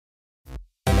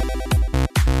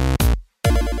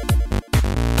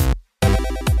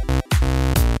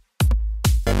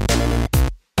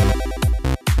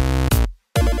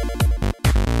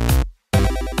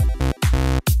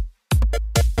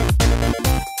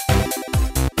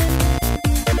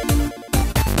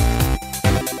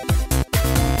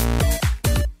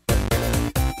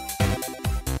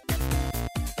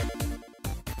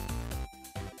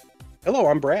Hello,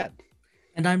 I'm Brad.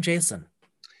 And I'm Jason.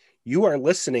 You are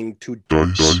listening to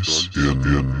Dice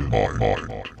in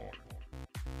Mind.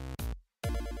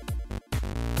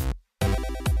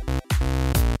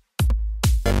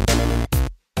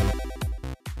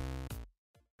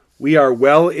 We are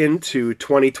well into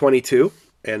 2022,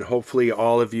 and hopefully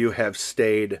all of you have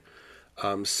stayed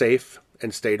safe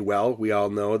and stayed well. We all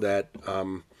know that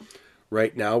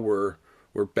right now we're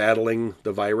battling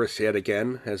the virus yet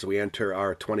again as we enter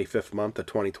our 25th month of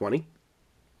 2020,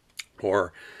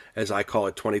 or as I call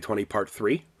it, 2020 Part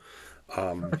 3.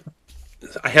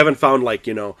 I haven't found like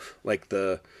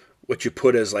the what you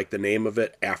put as like the name of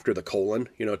it after the colon,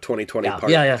 2020 Yeah, Part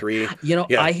yeah, yeah. 3. I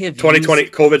Yeah, have 2020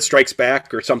 used COVID Strikes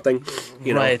Back or something.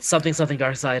 right something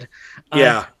dark side.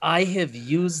 Yeah. I have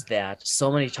used that so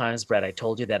many times, Brett. I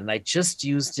told you that, and I just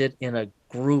used it in a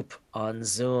group on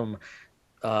Zoom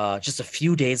just a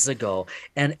few days ago,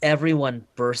 and everyone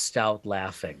burst out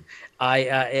laughing.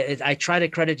 I try to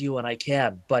credit you when I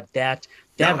can, but that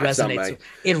No, that's not resonates. my.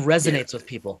 It Yeah, resonates with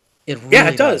people. It yeah, it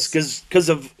really does does. because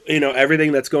of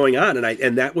everything that's going on,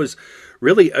 and that was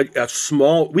really a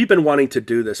small. We've been wanting to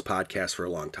do this podcast for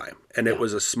a long time, and it Yeah,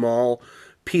 was a small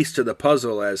piece to the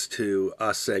puzzle as to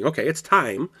us saying, okay, it's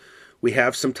time. We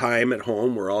have some time at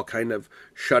home. We're all kind of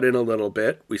shut in a little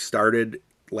bit. We started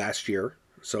last year,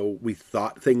 so we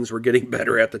thought things were getting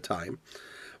better at the time,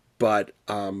 but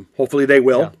hopefully they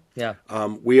will. yeah, yeah,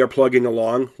 We are plugging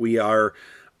along. We are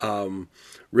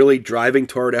really driving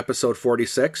toward episode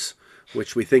 46,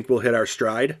 which we think will hit our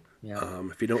stride. yeah.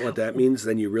 If you don't know what that means,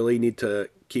 then you really need to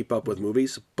keep up with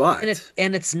movies. And it But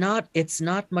and it's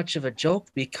not much of a joke,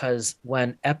 because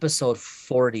when episode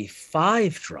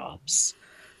 45 drops,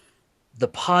 the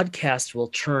podcast will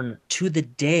turn to the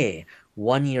day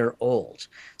 1 year old.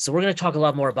 So we're going to talk a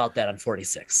lot more about that on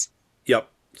 46. yep,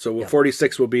 so Yep.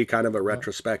 46 will be kind of a Yep.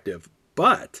 retrospective.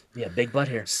 But Yeah, big butt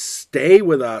here. stay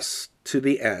with us to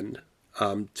the end,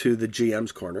 to the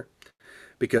GM's corner,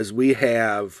 because we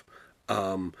have.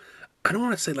 I don't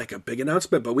want to say like a big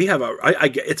announcement, but we have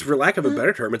it's for lack of a Uh,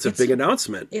 better term, it's a It's big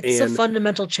announcement. it's a And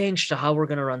fundamental change to how we're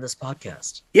going to run this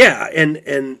podcast. yeah,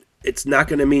 and it's not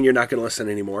going to mean you're not going to listen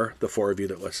anymore. The four of you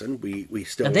that listen, we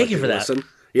still And thank want you you for to that. listen.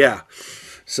 Yeah.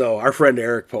 So our friend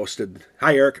Eric posted.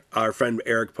 Hi, Eric. Our friend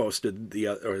Eric posted the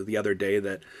other day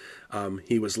that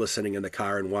he was listening in the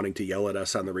car and wanting to yell at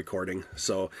us on the recording.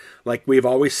 So, like we've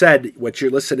always said, what you're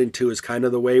listening to is kind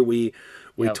of the way we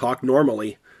Yep. talk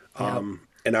normally. Yep.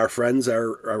 And our friends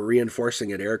are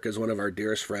reinforcing it. Eric is one of our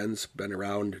dearest friends. Been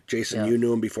around. Jason, Yeah. you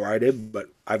knew him before I did, but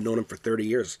I've known him for 30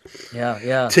 years. Yeah,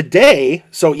 yeah. Today,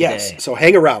 so yes, Today. so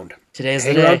hang around. Today's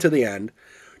the Hang around day. to the end.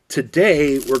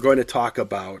 Today, we're going to talk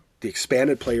about the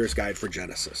Expanded Player's Guide for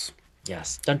Genesis.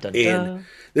 Yes. Dun dun And dun.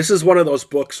 this is one of those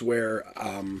books where,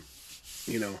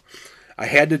 I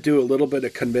had to do a little bit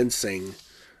of convincing,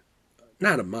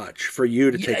 not a much, for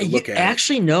you to Yeah, take a look at it.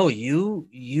 actually, no, you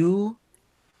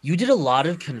did a lot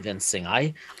of convincing.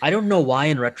 I don't know why,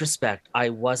 in retrospect, I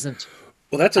wasn't.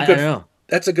 Well, that's a I good don't know.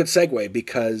 that's a good segue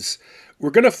because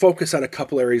we're going to focus on a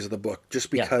couple areas of the book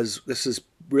just Yeah. because this is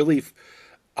really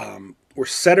we're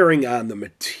centering on the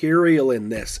material in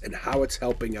this and how it's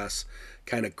helping us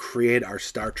kind of create our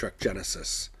Star Trek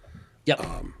Genesis Yep.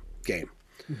 game.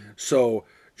 So,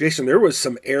 Jason, there was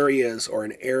some areas or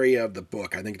an area of the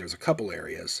book, I think there's a couple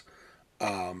areas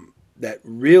that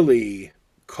really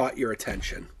caught your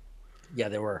attention. Yeah,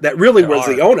 there were. That really There was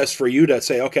are. the onus for you to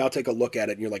say, okay, I'll take a look at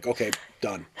it. And you're like, okay,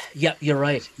 done. Yeah, you're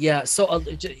right. Yeah, so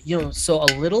so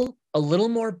a little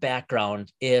more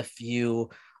background, if you,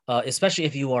 especially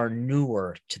if you are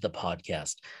newer to the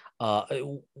podcast. Uh,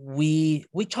 we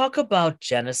talk about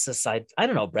Genesis. I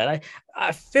don't know, Brett.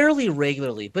 I fairly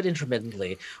regularly, but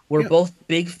intermittently. We're Yeah. both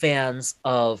big fans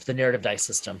of the narrative dice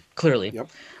system. Clearly, Yep.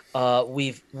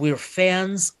 we're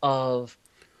fans of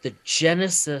the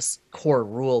Genesis core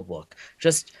rule book.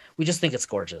 We just think it's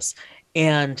gorgeous.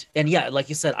 And yeah, like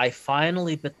you said, I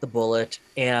finally bit the bullet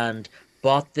and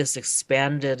bought this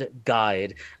expanded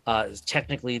guide,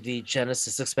 technically the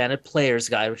Genesis expanded players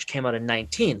guide, which came out in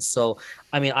 19. So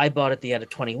I mean, I bought it at the end of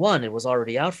 21. It was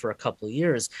already out for a couple of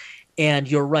years. And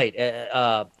you're right.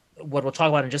 What we'll talk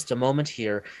about in just a moment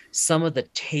here, some of the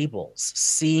tables,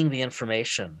 seeing the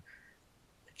information,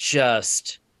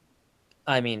 just,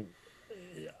 I mean,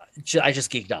 I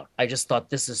just geeked out. I just thought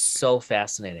this is so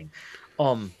fascinating.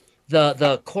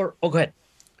 The core. Oh, go ahead.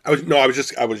 I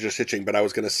was just hitching, but I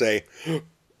was going to say,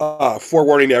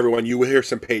 forewarning to everyone, you will hear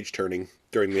some page turning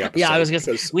during the episode. Yeah, I was gonna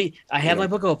say because, I have my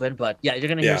book open, but yeah, you're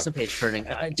gonna hear Yeah. some page turning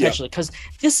yeah, intentionally, because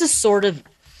this is sort of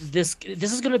this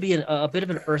is going to be a bit of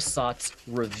an ersatz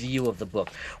review of the book.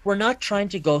 We're not trying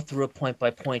to go through it point by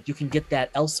point. You can get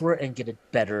that elsewhere and get it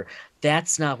better.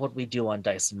 That's not what we do on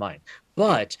Dice and Mind.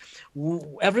 But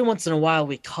every once in a while,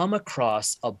 we come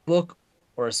across a book,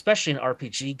 or especially an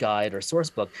RPG guide or source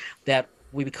book, that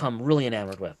we become really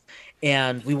enamored with,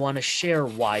 and we want to share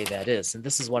why that is. And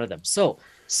this is one of them. So,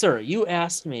 sir, you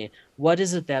asked me, what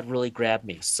is it that really grabbed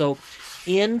me? So,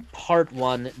 in part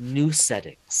one, new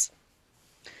settings,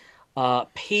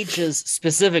 pages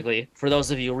specifically, for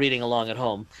those of you reading along at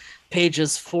home,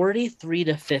 pages 43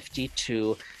 to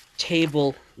 52,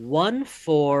 table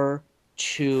 142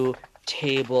 to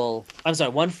table, I'm sorry,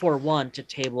 141 to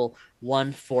table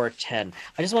 1410.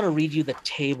 I just want to read you the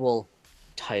table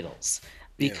titles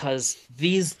because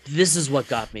this is what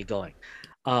got me going.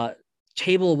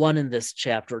 Table 1 in this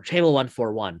chapter, table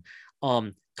 141,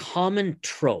 common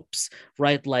tropes,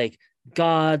 right? Like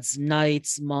gods,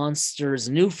 knights, monsters,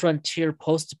 new frontier,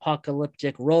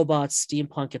 post-apocalyptic, robots,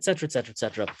 steampunk, etc., etc.,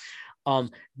 etc.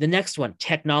 The next one,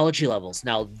 technology levels.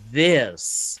 Now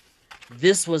this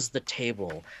was the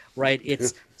table, right?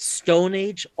 It's Stone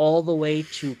Age all the way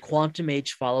to Quantum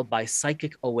Age, followed by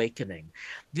Psychic Awakening.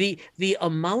 The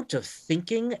amount of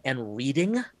thinking and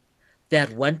reading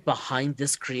that went behind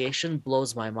this creation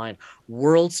blows my mind.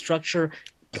 World structure,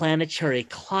 planetary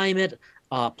climate,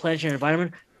 planetary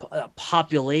environment,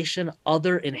 population,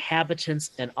 other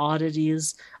inhabitants and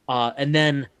oddities, and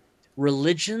then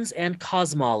religions and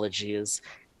cosmologies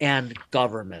and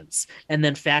governments, and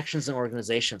then factions and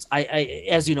organizations. I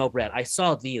as you know, Brad, I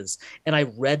saw these and I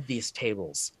read these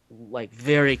tables like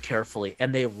very carefully,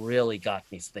 and they really got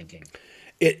me thinking.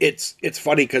 It's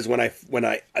funny because when I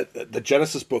the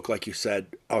Genesis book, like you said,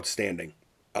 outstanding.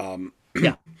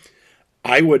 Yeah.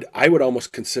 I would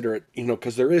almost consider it,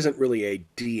 because there isn't really a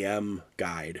DM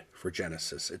guide for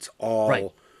Genesis. It's all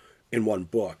Right. in one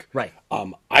book. Right.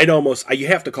 You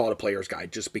have to call it a player's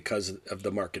guide just because of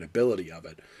the marketability of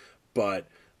it. But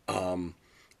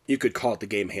you could call it the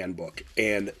game handbook.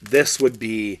 And this would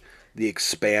be the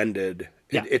expanded.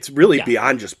 Yeah. It's really Yeah.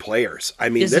 beyond just players. I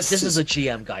mean, This is a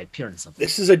GM guide, pure and simple.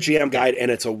 this is a GM guide, and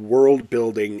it's a world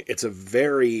building. It's a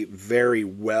very, very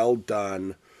well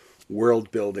done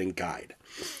world building guide.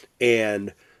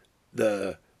 And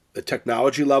the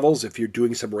technology levels, if you're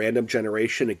doing some random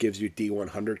generation, it gives you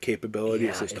D100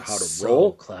 capabilities as to how to so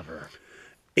roll. Clever.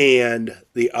 And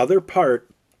the other part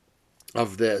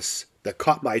of this that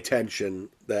caught my attention,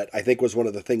 that I think was one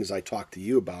of the things I talked to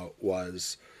you about,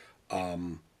 was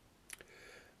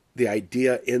the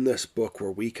idea in this book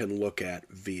where we can look at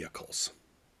vehicles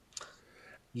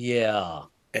Yeah.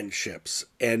 and ships.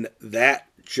 And that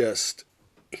just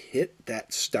hit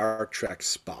that Star Trek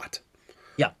spot.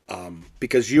 Yeah.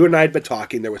 Because you and I had been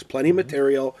talking, there was plenty of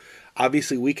material.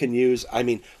 Obviously, we can use, I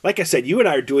mean, like I said, you and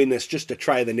I are doing this just to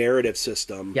try the narrative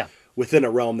system Yeah. within a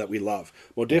realm that we love.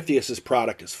 Modiphius's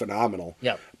product is phenomenal.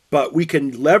 Yeah. But we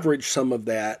can leverage some of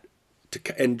that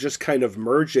and just kind of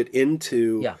merge it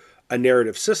into Yeah. a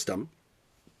narrative system.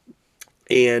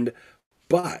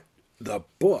 But the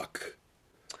book,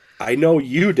 I know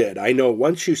you did. I know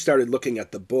once you started looking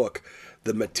at the book,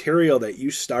 the material that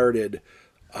you started.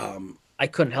 I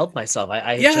couldn't help myself.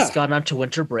 I had Yeah. just gotten onto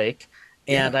winter break,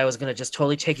 and I was going to just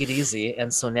totally take it easy.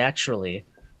 And so naturally,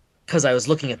 because I was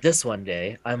looking at this one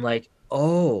day, I'm like,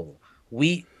 oh,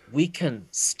 we can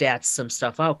stat some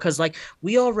stuff out. Because like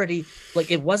we already,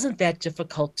 like, it wasn't that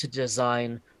difficult to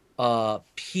design a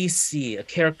PC, a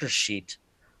character sheet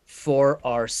for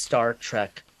our Star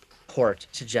Trek port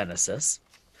to Genesis.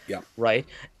 Yeah. Right.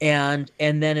 And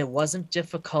then it wasn't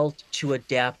difficult to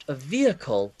adapt a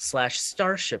vehicle /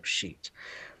 starship sheet.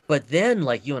 But then,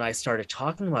 like, you and I started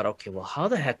talking about, okay, well, how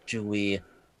the heck do we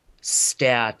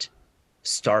stat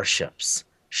starships,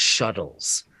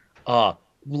 shuttles,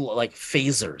 like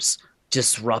phasers,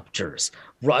 disruptors,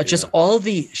 just all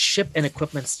the ship and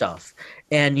equipment stuff.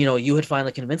 And you had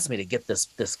finally convinced me to get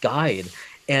this guide,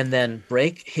 and then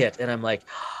break hit, and I'm like,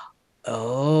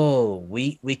 oh,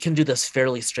 we can do this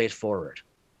fairly straightforward.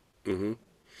 Mm-hmm.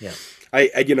 Yeah.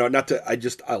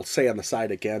 I'll say on the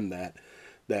side again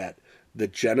that the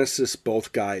Genesis,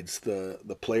 both guides,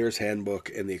 the player's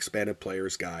handbook and the expanded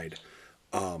player's guide,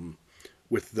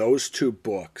 with those two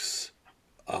books,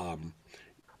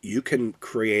 you can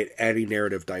create any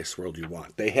narrative dice world you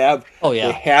want. They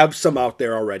have some out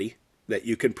there already that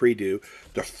you can pre-do.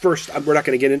 The first, we're not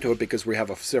going to get into it because we have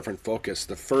a different focus.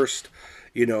 The first,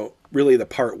 really the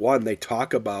part one, they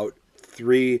talk about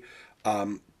three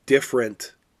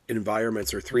different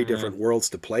environments or three different worlds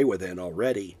to play within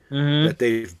already that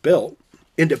they've built,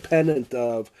 independent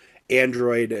of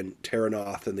Android and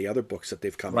Terranoth and the other books that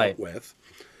they've come out with.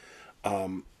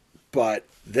 but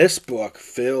this book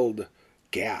filled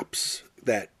gaps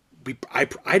that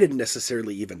I didn't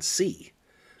necessarily even see.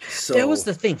 So That was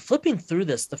the thing. Flipping through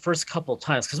this the first couple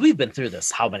times, because we've been through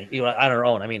this how many, on our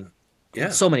own. I mean, yeah,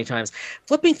 so many times.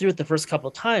 Flipping through it the first couple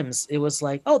times, it was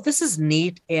like, oh, this is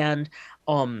neat. And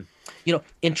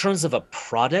in terms of a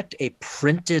product, a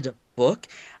printed book,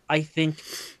 I think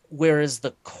whereas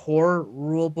the core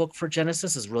rule book for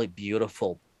Genesis is really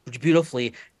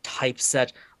beautifully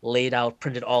typeset, laid out,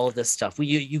 printed, all of this stuff.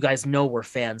 You guys know we're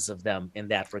fans of them in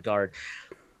that regard.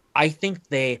 I think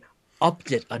they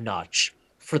upped it a notch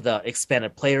for the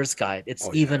expanded player's guide. It's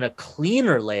even a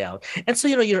cleaner layout. And so,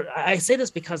 I say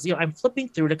this because, I'm flipping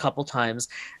through it a couple times,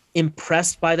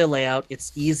 impressed by the layout.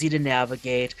 It's easy to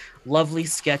navigate, lovely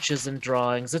sketches and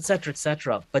drawings, etc.,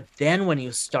 etc. But then when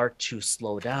you start to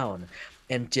slow down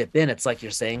and dip in, it's like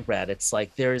you're saying, Brad, it's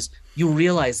like you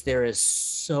realize there is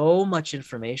so much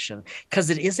information because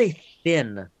it is a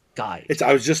thin guide.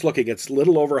 I was just looking, it's a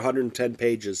little over 110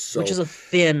 pages. So which is a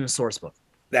thin source book.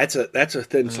 That's a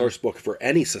thin source book for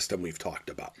any system we've talked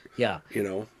about. Yeah.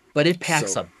 But it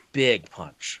packs a big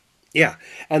punch. Yeah.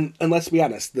 And let's be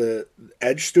honest, the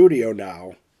Edge Studio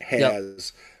now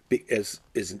is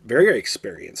very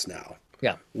experienced now.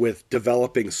 Yeah. With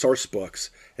developing source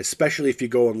books, especially if you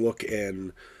go and look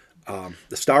in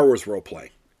the Star Wars role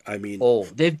play. I mean,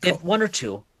 they've one or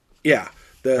two. Yeah.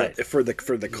 For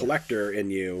the collector in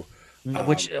you.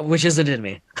 Which isn't in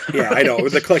me. Yeah, I know.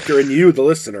 The collector and you, the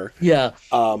listener. Yeah.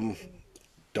 Don't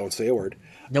say a word.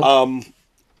 Nope.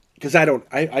 Because I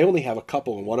only have a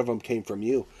couple, and one of them came from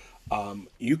you.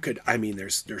 You could. I mean,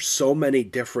 there's so many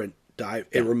different dive.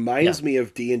 It reminds me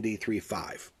of D&D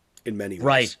 3.5 in many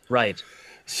ways. Right.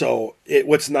 So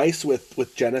what's nice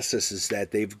with Genesis is that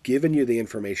they've given you the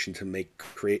information to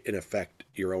create in effect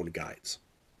your own guides.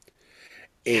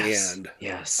 And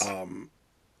yes.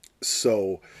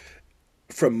 So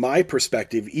from my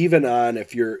perspective, even on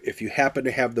if you happen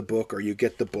to have the book or you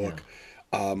get the book,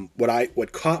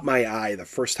 what caught my eye the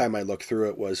first time I looked through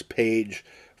it was page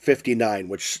 59,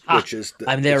 which is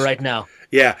I'm there right now.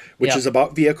 Yeah, which is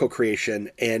about vehicle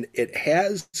creation, and it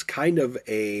has kind of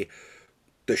the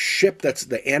ship that's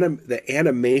the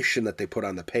animation that they put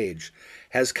on the page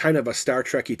has kind of a Star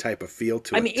Trek-y type of feel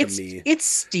to it. I mean,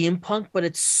 it's steampunk, but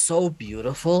it's so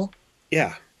beautiful.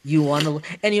 Yeah. You want to,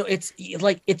 and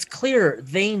it's clear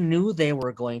they knew they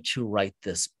were going to write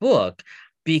this book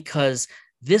because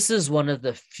this is one of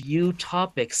the few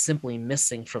topics simply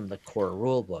missing from the core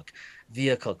rule book,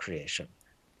 vehicle creation.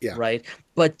 Yeah. Right.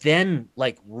 But then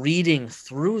reading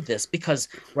through this because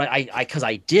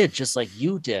I did just like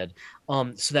you did,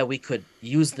 so that we could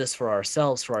use this for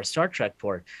ourselves for our Star Trek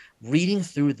board, reading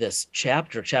through this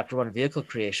chapter 1, vehicle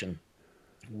creation.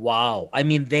 Wow. I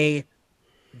mean,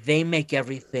 they make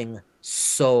everything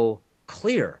so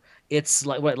clear. It's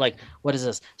what is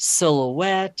this?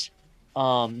 Silhouette,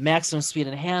 maximum speed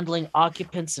and handling,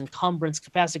 occupants, encumbrance,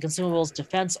 capacity, consumables,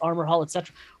 defense, armor hull,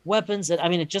 etc., weapons. I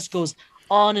mean, it just goes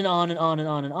on and on and on and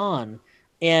on and on.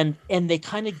 And they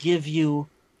kind of give you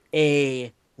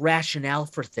a rationale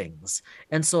for things.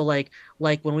 And so like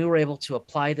when we were able to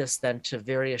apply this then to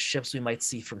various ships we might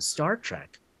see from Star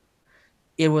Trek,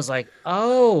 it was like,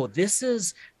 oh, this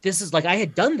is like I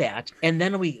had done that, and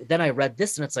then I read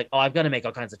this, and it's like, oh, I've got to make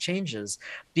all kinds of changes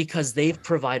because they've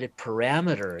provided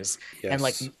parameters.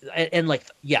 Yes.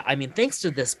 I mean, thanks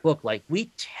to this book,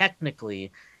 we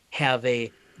technically have well,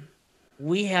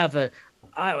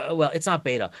 it's not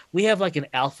beta. We have an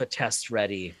alpha test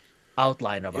ready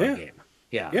outline of our game.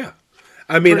 Yeah.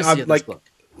 I mean,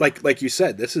 like you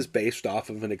said, this is based off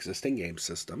of an existing game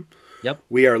system. Yep.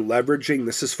 We are leveraging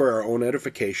this is for our own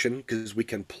edification because we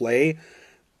can play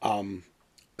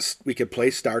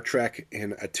Star Trek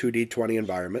in a 2D20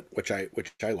 environment, which I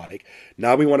like.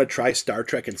 Now we want to try Star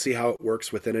Trek and see how it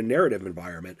works within a narrative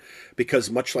environment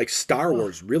because much like Star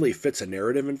Wars really fits a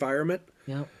narrative environment.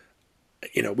 Yeah.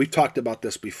 We've talked about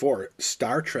this before.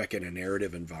 Star Trek in a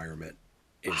narrative environment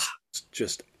is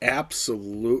just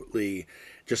absolutely,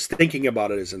 just thinking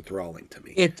about it is enthralling to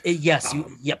me.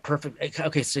 Perfect.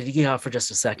 Okay, so you get out for just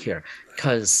a sec here,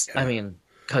 because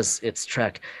it's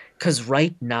Trek. Because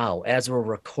right now, as we're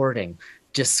recording,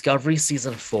 Discovery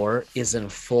Season 4 is in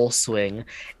full swing,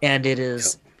 and it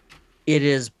is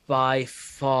by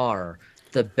far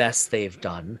the best they've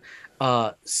done.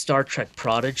 Star Trek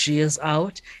Prodigy is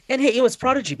out, and hey, it's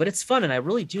Prodigy, but it's fun, and I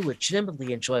really do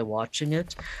legitimately enjoy watching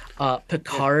it.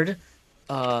 Picard,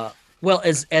 well,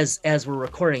 as we're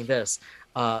recording this,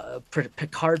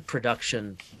 Picard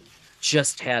production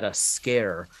just had a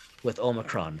scare with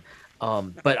Omicron.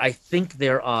 But I think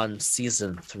they're on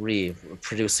season 3,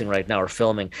 producing right now or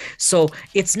filming. So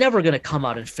it's never going to come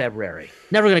out in February,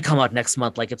 never going to come out next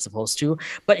month like it's supposed to,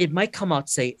 but it might come out,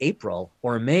 say, April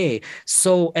or May.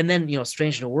 So, and then,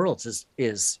 Strange New Worlds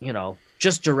is,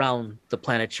 just around the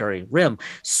planetary rim.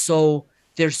 So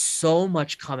there's so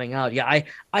much coming out. Yeah,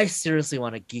 I seriously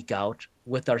want to geek out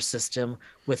with our system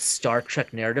with Star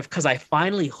Trek narrative because I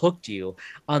finally hooked you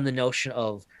on the notion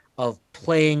of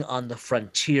playing on the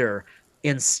frontier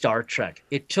in Star Trek.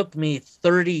 It took me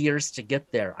 30 years to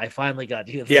get there. I finally got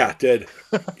you there. Yeah, it did.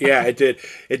 Yeah, it did.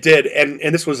 It did. And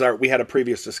this was we had a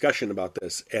previous discussion about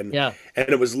this, and Yeah. and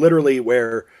it was literally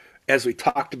where, as we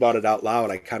talked about it out loud,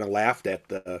 I kind of laughed at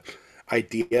the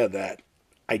idea that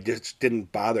I just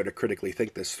didn't bother to critically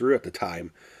think this through at the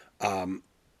time.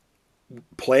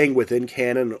 Playing within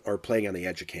canon or playing on the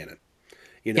edge of canon.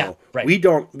 Yeah, right. We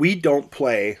don't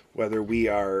play, whether we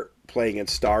are playing in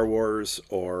Star Wars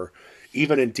or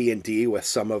even in D&D with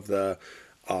some of the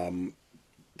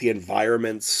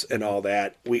environments and all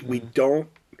that.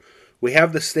 We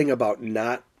have this thing about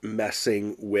not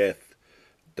messing with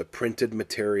the printed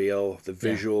material, the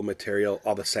visual material,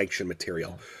 all the sanctioned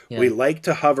material. Yeah. We like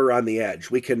to hover on the edge.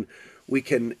 We can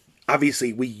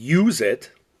obviously we use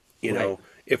it, Right.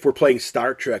 if we're playing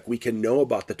Star Trek, we can know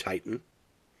about the Titan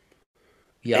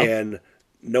Yeah. and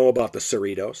know about the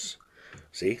Cerritos.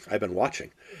 See, I've been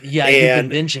watching. Yeah, And-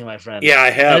 you've been binging, my friend. Yeah, I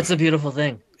have. That's a beautiful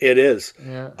thing. It is.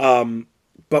 Yeah.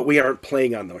 But we aren't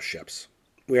playing on those ships.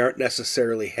 We aren't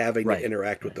necessarily having Right. to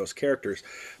interact with those characters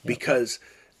because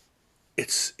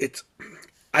it's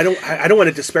I don't want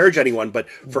to disparage anyone, but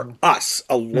for us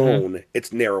alone,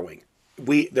 it's narrowing.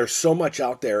 There's so much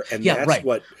out there, and Yeah, right.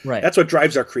 that's what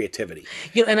drives our creativity.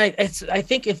 And I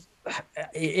think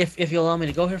if you allow me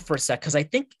to go here for a sec, because I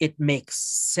think it makes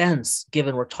sense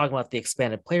given we're talking about the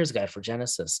expanded player's guide for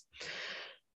Genesis.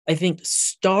 I think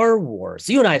Star Wars,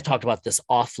 you and I have talked about this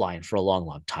offline for a long,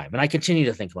 long time, and I continue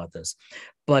to think about this,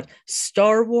 but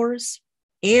Star Wars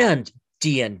and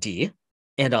D&D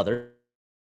and others,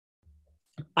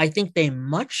 I think they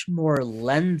much more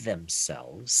lend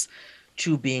themselves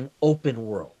to being open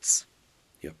worlds.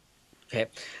 Yep. Okay.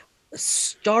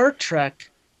 Star Trek,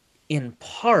 in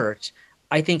part,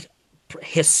 I think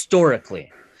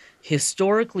historically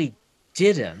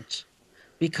didn't,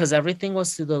 because everything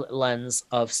was through the lens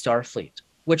of Starfleet,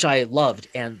 which I loved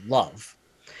and love.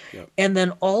 Yep. And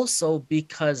then also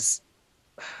because,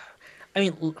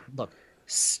 look,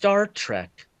 Star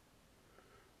Trek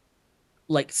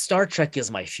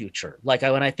is my future.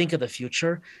 When I think of the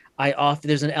future,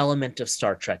 there's an element of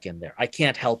Star Trek in there. I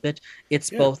can't help it.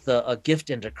 It's both a gift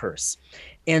and a curse.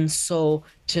 And so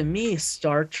to me,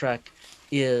 Star Trek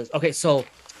is okay. So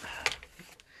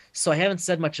I haven't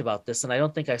said much about this, and I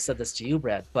don't think I said this to you,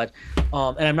 Brad, but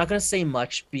and I'm not going to say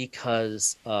much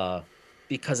because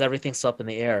everything's up in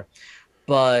the air.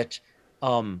 But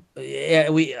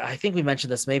I think we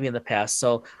mentioned this maybe in the past.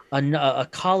 So a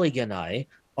colleague and I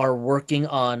are working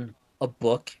on a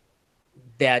book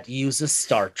that uses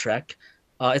Star Trek.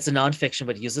 It's a nonfiction,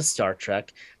 but uses Star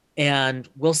Trek, and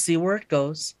we'll see where it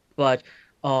goes. But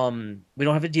we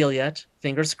don't have a deal yet.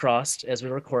 Fingers crossed as we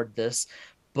record this.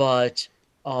 But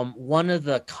one of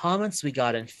the comments we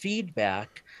got in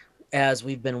feedback as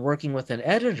we've been working with an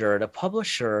editor and a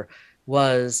publisher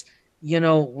was,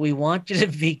 we want you to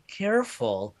be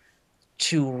careful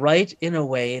to write in a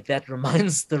way that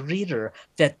reminds the reader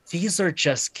that these are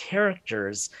just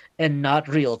characters and not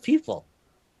real people.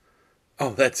 Oh,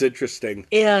 that's interesting.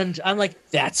 And I'm like,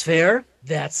 that's fair.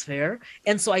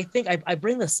 And so I think I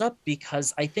bring this up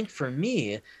because I think for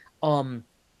me,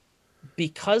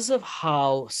 because of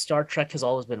how Star Trek has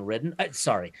always been written,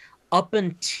 up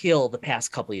until the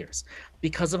past couple of years,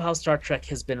 because of how Star Trek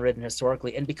has been written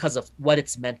historically, and because of what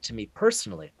it's meant to me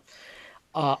personally,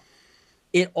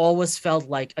 it always felt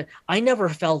like I never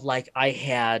felt like I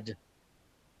had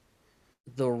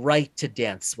the right to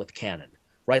dance with canon,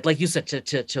 right? Like you said,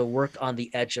 to work on the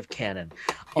edge of canon.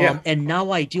 And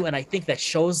now I do. And I think that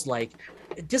shows like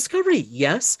Discovery,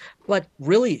 yes, but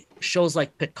really shows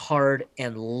like Picard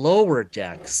and Lower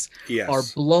Decks are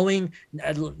blowing.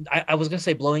 I was going to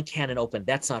say blowing canon open.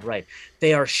 That's not right.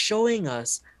 They are showing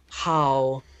us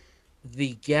how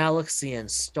the galaxy in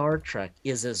Star Trek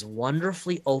is as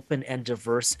wonderfully open and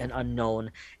diverse and unknown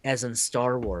as in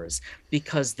Star Wars,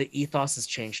 because the ethos has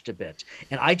changed a bit.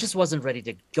 And I just wasn't ready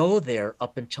to go there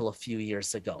up until a few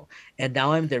years ago. And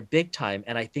now I'm there big time.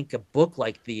 And I think a book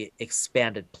like the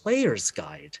Expanded Player's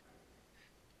Guide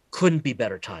couldn't be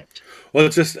better timed. Well,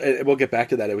 it's just, we'll get back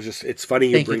to that. It's funny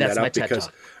you bring that up because,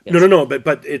 yes. no,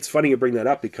 but it's funny you bring that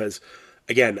up because,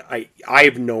 again,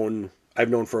 I've known I've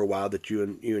known for a while that you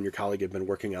and your colleague have been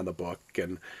working on the book,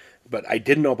 but I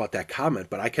didn't know about that comment.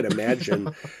 But I can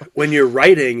imagine when you're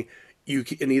writing, you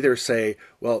can either say,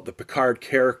 well, the Picard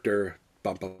character,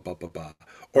 blah, blah, blah, blah, blah.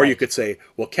 Or you Right. could say,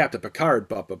 well, Captain Picard,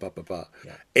 blah, blah, blah, blah, blah.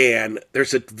 Yeah. And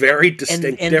there's a very And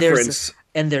distinct and there's difference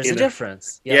and there's a in a,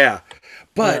 difference. Yep. yeah. Yeah.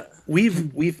 But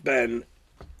we've been,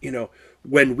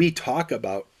 when we talk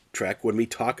about Trek, when we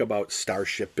talk about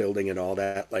starship building and all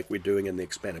that, like we're doing in the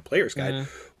Expanded Player's Guide, Hmm.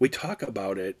 we talk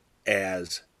about it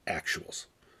as actuals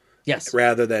Yes.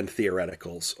 rather than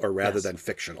theoreticals or rather Yes. than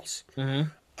fictionals.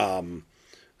 Hmm.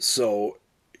 So,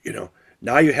 you know,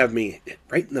 now you have me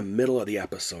right in the middle of the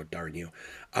episode, darn you.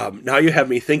 Now you have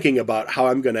me thinking about how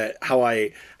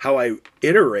I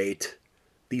iterate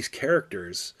these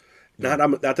characters. Yeah.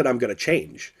 Not that I'm gonna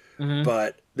change, Hmm.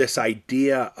 but this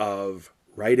idea of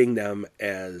writing them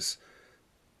as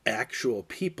actual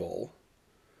people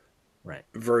Right.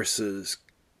 versus,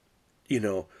 you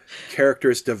know,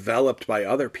 characters developed by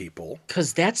other people.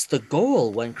 Because that's the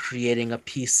goal when creating a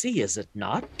PC, is it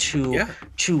not? To Yeah.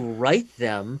 write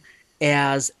them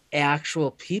as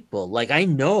actual people. Like, I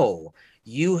know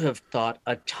you have thought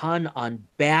a ton on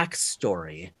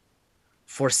backstory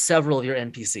for several of your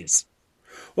NPCs.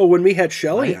 Well, when we had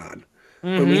Shelley Right? on,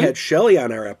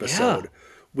 Mm-hmm. our Yeah. episode,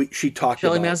 she talked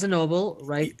Shelley about Mazanoble,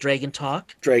 right? Dragon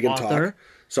Talk, Dragon Talk. author.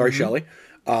 Sorry, Hmm. Shelley.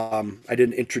 I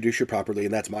didn't introduce you properly,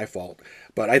 and that's my fault.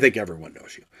 But I think everyone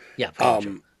knows you. Yeah, pretty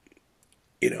much.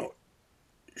 You know,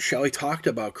 Shelley talked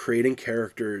about creating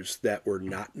characters that were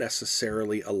not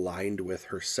necessarily aligned with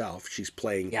herself. She's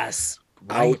playing Yes.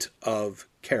 Right. out of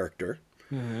character.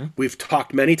 Hmm. We've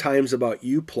talked many times about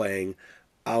you playing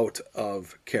out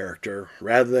of character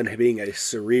rather than being a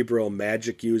cerebral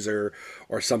magic user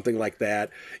or something like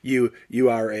that. You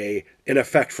are in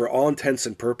effect, for all intents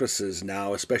and purposes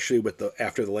now, especially with the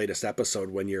after the latest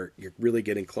episode, when you're really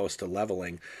getting close to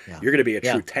leveling, Yeah. you're going to be a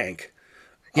Yeah. true tank.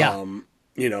 Yeah.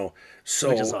 So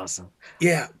Which is awesome.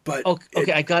 yeah, but Okay.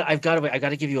 Okay. I've got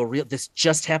to give you a real. This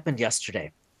just happened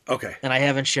yesterday, okay. and I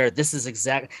haven't shared. This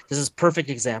is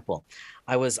perfect example.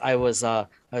 I was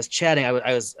chatting. I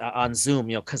was on Zoom,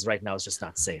 because right now it's just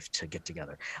not safe to get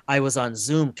together. I was on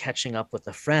Zoom catching up with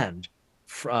a friend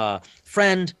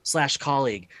slash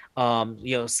colleague,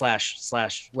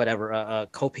 slash whatever,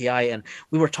 co-PI, and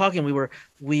we were talking.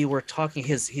 We were talking.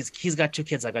 He's got two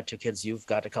kids. I got two kids. You've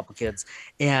got a couple kids,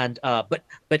 and but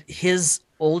his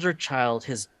older child,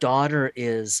 his daughter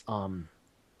is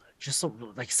just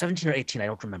like 17 or 18, I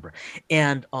don't remember.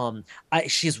 And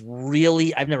she's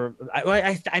really, I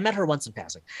met her once in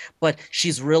passing, but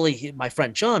she's really, my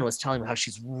friend John was telling me how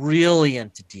she's really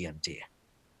into D&D.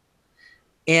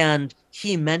 And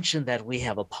he mentioned that we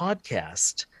have a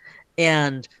podcast,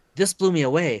 and this blew me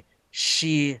away.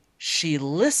 She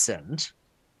listened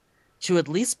to at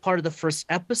least part of the first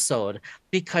episode,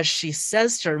 because she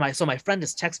says to her, my friend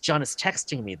John is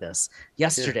texting me this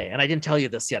yesterday, and I didn't tell you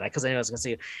this yet because I knew I was going to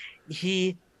see it.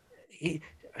 he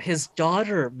his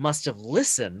daughter must have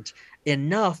listened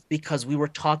enough, because we were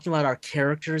talking about our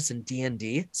characters in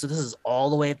D&D. So this is all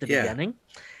the way at the Yeah. beginning.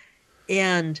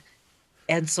 And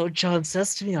so John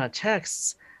says to me on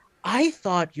texts, I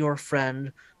thought your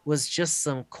friend was just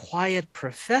some quiet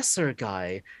professor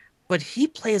guy, but he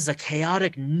plays a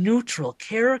chaotic neutral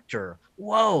character.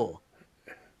 Whoa.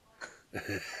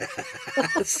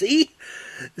 see,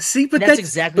 but That's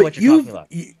exactly what you're talking about.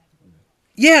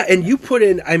 Yeah, and you put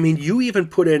in. I mean, you even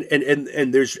put in,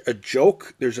 and there's a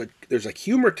joke. There's a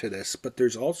humor to this, but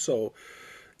there's also,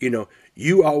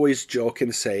 you always joke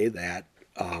and say that,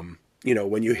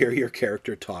 when you hear your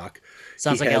character talk,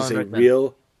 Sounds he like has Alan a Rickman.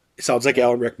 real. Sounds like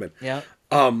Alan Rickman. Yeah.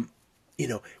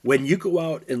 When you go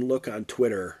out and look on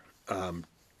Twitter,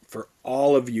 for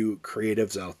all of you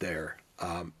creatives out there,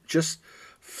 just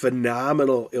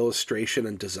phenomenal illustration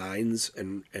and designs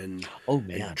and Oh and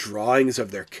man. drawings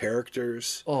of their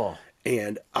characters. Oh,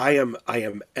 And I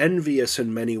am envious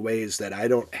in many ways that I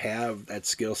don't have that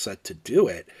skill set to do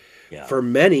it. yeah. For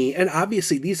many, and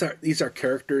obviously these are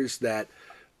characters that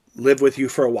live with you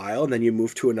for a while, and then you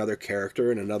move to another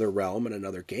character in another realm in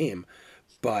another game.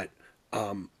 But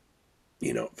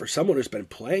for someone who's been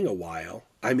playing a while,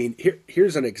 I mean,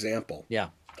 here's an example. Yeah.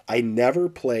 I never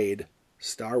played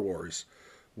Star Wars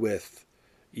with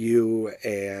you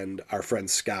and our friend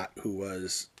Scott, who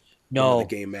was one of No. the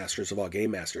game masters of all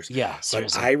game masters. Yeah, But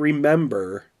seriously. I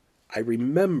remember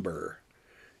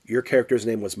your character's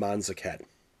name was Manzaket.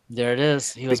 There it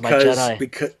is. He was my Jedi.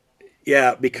 Because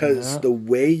Yeah. the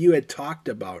way you had talked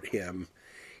about him,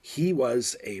 he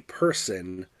was a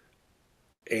person,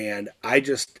 and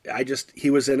he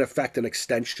was in effect an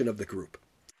extension of the group.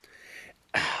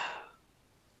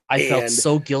 I felt And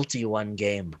so guilty one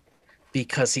game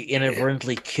because he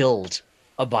inadvertently killed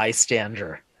a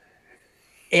bystander.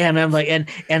 And I'm like,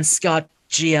 and Scott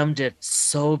GM'd it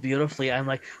so beautifully. I'm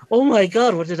like, oh my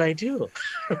God, what did I do?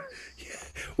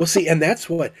 well, see, and that's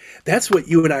what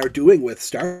you and I are doing with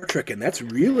Star Trek, and that's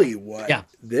really what Yeah,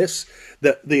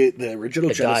 the original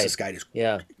the Genesis guide. guide is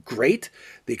Yeah. great.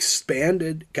 The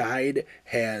expanded guide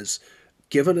has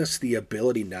given us the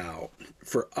ability now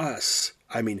for us.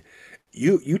 I mean,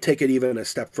 you take it even a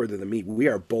step further than me. We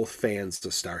are both fans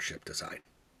of Starship design.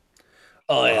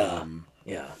 Oh yeah.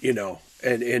 Yeah.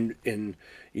 And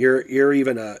you're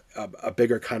even a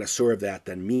bigger connoisseur of that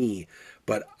than me,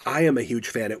 but I am a huge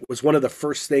fan. It was one of the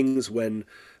first things when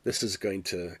this is going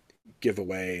to give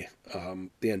away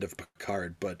the end of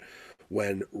Picard, but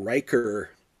when Riker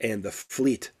and the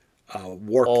fleet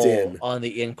warped Oh, in, on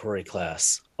the inquiry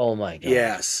class. Oh my God.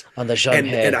 yes, On the and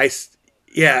Zheng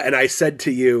yeah, and I said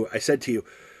to you,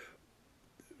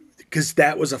 because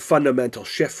that was a fundamental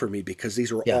shift for me because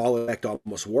these were Yeah. all like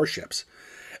almost warships.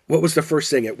 What was the first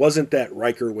thing? It wasn't that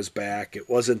Riker was back. It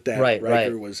wasn't that Right, right,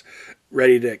 Riker was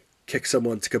ready to kick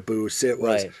someone's caboose. It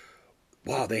was, right.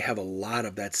 wow, they have a lot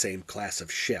of that same class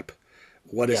of ship.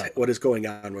 What is Yep. what is going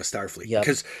on with Starfleet? Yep.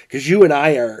 Because you and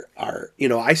I are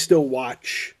I still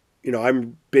watch.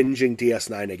 I'm binging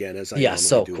DS9 again as I Yeah, normally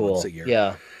so do once a cool. year,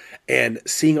 Yeah. and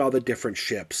seeing all the different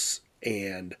ships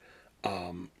and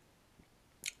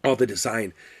all the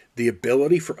design, the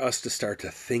ability for us to start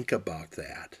to think about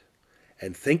that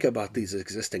and think about these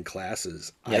existing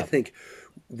classes, I Yeah. think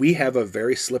we have a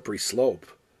very slippery slope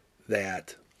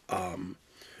that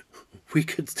we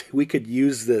could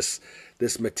use this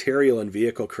material and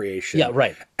vehicle Yeah, creation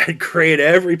right. and create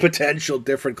every potential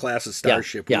different class of Yeah.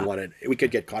 starship we Yeah. wanted. We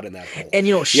could get caught in that hole. And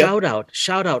Yep. shout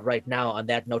out right now on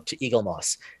that note to Eagle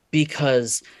Moss,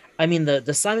 because I mean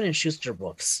the Simon and Schuster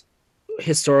books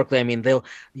historically, I mean they'll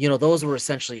those were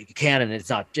essentially canon. It's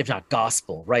not, if not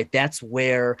gospel, right? That's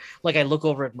where, like, I look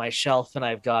over at my shelf and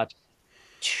I've got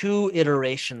two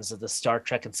iterations of the Star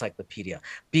Trek Encyclopedia,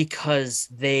 because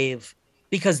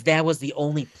that was the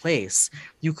only place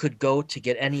you could go to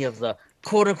get any of the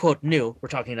quote unquote new, we're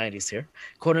talking 90s here,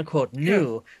 quote unquote Yeah.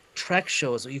 new Trek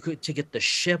shows. You could, to get the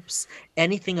ships,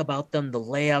 anything about them, the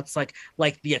layouts, like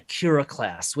the Akira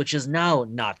class, which is now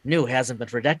not new, hasn't been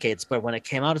for decades, but when it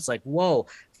came out, it's like, whoa,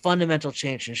 fundamental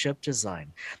change in ship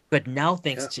design. But now,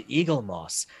 thanks Yeah. to Eagle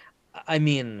Moss, I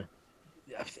mean,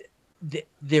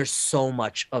 there's so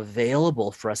much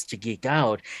available for us to geek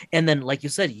out. And then, like you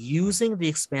said, using the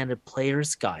expanded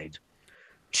player's guide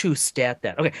to stat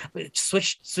that. Okay,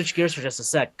 switch gears for just a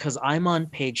sec, because I'm on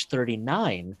page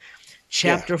 39, Yeah.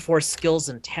 chapter 4, skills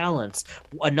and talents.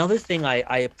 Another thing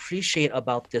I appreciate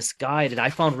about this guide, and I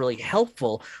found really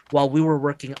helpful while we were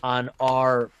working on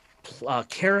our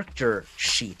character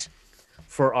sheet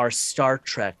for our Star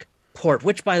Trek port,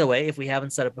 which, by the way, if we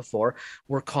haven't said it before,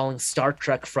 we're calling Star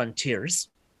Trek Frontiers.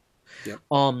 Yep.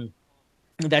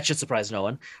 That should surprise no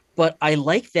one. But I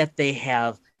like that they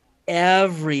have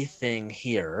everything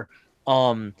here.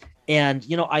 And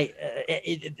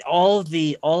all of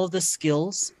the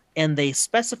skills, and they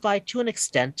specify to an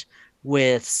extent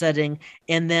with setting,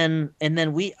 and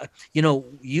then we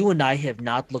you and I have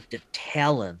not looked at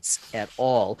talents at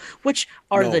all, which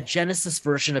are the No. Genesis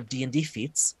version of D&D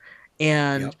feats,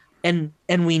 and Yep.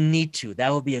 and we need to.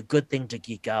 That would be a good thing to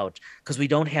geek out, because we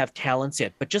don't have talents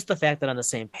yet. But just the fact that on the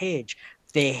same page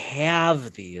they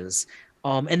have these,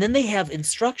 and then they have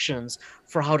instructions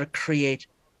for how to create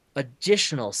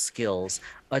additional skills,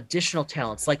 additional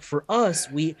talents. Like for us,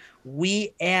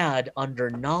 we add under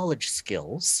knowledge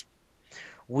skills,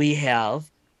 we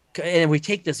have, and we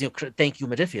take this, thank you,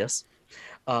 Modifius.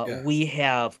 Yeah. We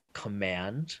have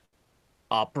command,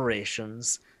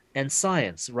 operations, and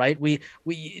science, right?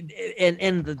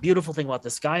 And the beautiful thing about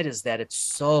this guide is that it's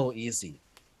so easy,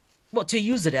 well, to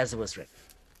use it as it was written.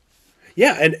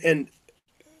 Yeah, and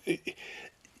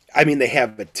I mean they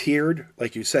have it tiered,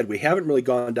 like you said. We haven't really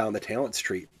gone down the talent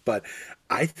street, but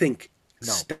I think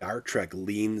No. Star Trek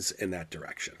leans in that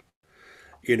direction.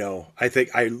 I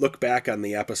think I look back on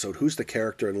the episode. Who's the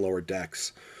character in Lower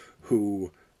Decks,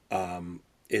 who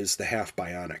is the half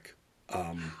bionic?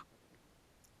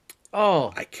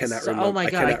 Oh, I cannot so, remember. oh my I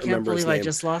God, I cannot can't remember his believe I name.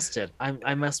 just lost it.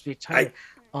 I must be I tired.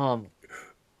 Um,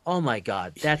 oh my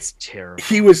God, that's terrible.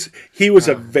 he was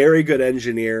a Uh, very good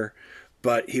engineer,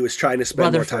 but he was trying to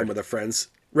spend more time Rutherford, with the friends.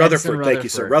 Ensign Rutherford, thank you,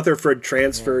 sir. Rutherford. Rutherford Yeah,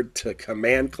 transferred to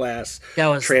command class, that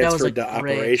was a transferred to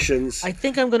great. operations. I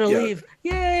think I'm gonna Yeah. leave.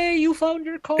 Yay, you found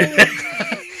your calling.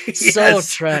 So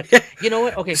Yes. Trek. You know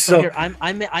what? Okay, so So here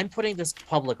I'm putting this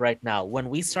public right now. When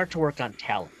we start to work on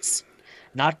talents,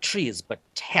 not trees, but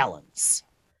talents,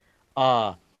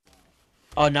 Uh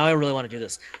oh, now I really want to do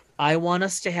this. I want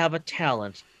us to have a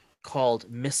talent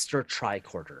called Mr.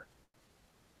 Tricorder.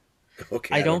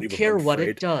 Okay, I I don't don't even. care I'm what it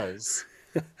afraid. does.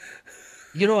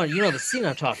 You know the scene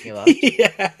I'm talking about.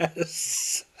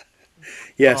 Yes.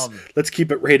 Yes. Um, Let's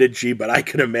keep it rated G, but I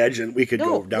can imagine we could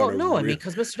go no, down well, a no, I mean, real.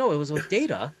 because Mr. No, it was with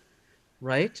Data,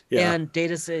 right? Yeah. And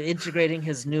Data's integrating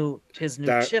his new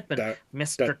Da, chip and da, da,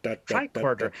 Mr. da, da, da, da.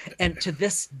 Tricorder. And to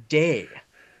this day,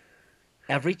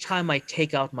 every time I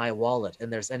take out my wallet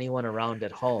and there's anyone around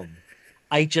at home,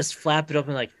 I just flap it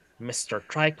open like Mr.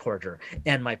 Tricorder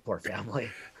and my poor family.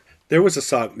 There was a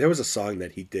song. There was a song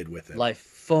that he did with it. Life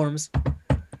forms,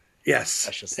 Yes.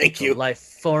 precious Thank little you. life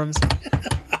forms.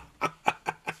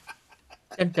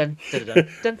 Dun, dun, dun,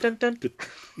 dun, dun, dun, dun.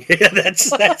 Yeah, that's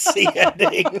the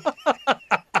ending.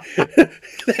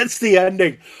 That's the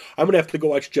ending. I'm gonna have to go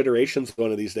watch Generations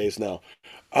one of these days now.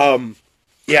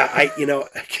 Yeah,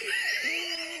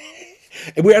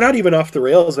 and we're not even off the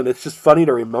rails, and it's just funny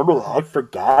to remember that. I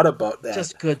forgot about that.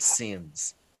 Just good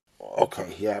scenes. Okay,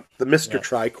 yeah, the Mr. Yeah.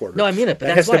 Tricorder. No, I mean it, but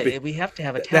That that's has to why be- we have to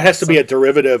have a That talent. has to be a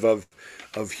derivative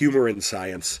of humor and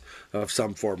science of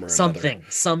some form or another.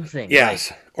 Something.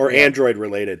 Yes, Right. or Yeah. Android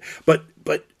related. But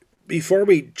before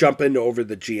we jump into over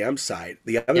the GM side,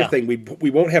 the other Yeah. thing we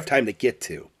won't have time to get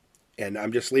to, and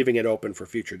I'm just leaving it open for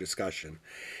future discussion,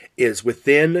 is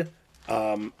within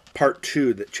part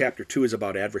two. That chapter 2 is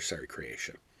about adversary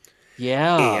creation.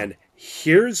 Yeah. And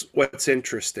here's what's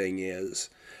interesting is,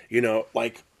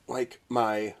 like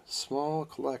my small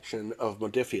collection of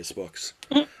Modiphius books,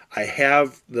 I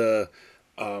have the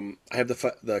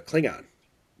the Klingon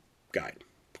guide,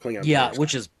 Klingon Yeah, Player's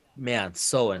which Guide. is man,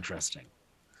 so interesting.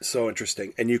 So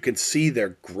interesting, and you can see their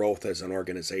growth as an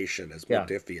organization, as Yeah.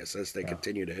 Modiphius, as they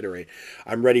continue to iterate.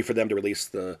 I'm ready for them to release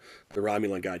the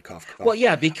Romulan guide. Cough, cough. Well,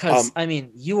 yeah, because Um, I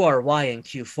mean, URY and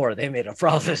Q4, they made a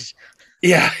profit.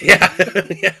 Yeah,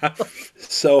 yeah.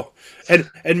 So,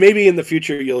 and maybe in the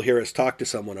future you'll hear us talk to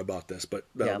someone about this, but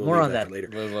Yeah, we'll more leave on that for later.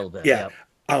 a little bit. Yeah.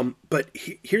 Yeah. But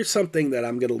here's something that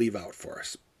I'm going to leave out for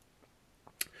us.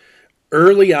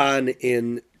 Early on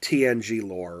in TNG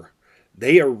lore,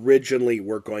 they originally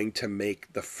were going to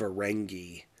make the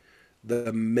Ferengi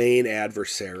the main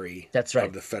adversary That's right.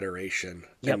 of the Federation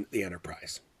Yep. and the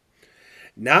Enterprise.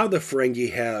 Now the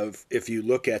Ferengi have, if you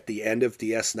look at the end of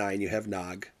DS9, you have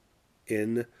Nog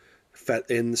in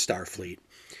Starfleet.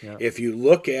 Yeah. If you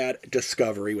look at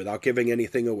Discovery, without giving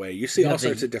anything away, you see You all have the-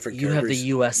 sorts of different You have characters. the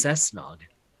USS Nog.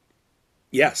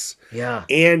 Yes. Yeah.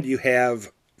 And you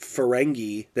have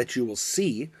Ferengi that you will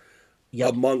see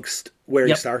Yep. amongst wearing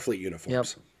Yep. Starfleet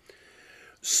uniforms.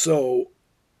 So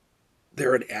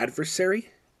they're an adversary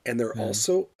and they're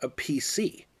also a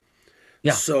PC.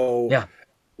 Yeah. So Yeah.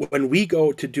 when we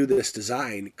go to do this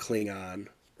design, Klingon,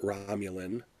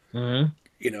 Romulan, hmm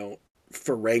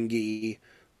Ferengi,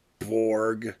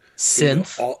 Borg,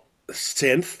 Synth. all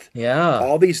synth, Yeah.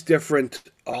 all these different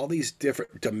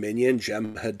Dominion,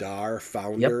 Jem'Hadar,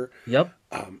 Founder. Yep.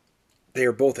 They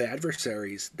are both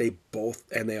adversaries.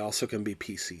 And they also can be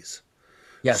PCs.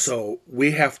 Yes. So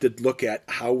we have to look at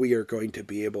how we are going to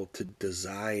be able to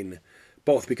design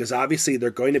both, because obviously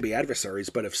they're going to be adversaries.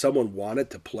 But if someone wanted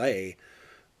to play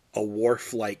a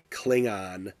Worf like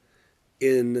Klingon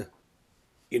in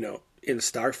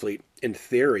Starfleet, in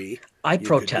theory, I you could do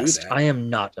protest. that. I am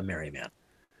not a merry man.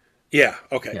 Yeah.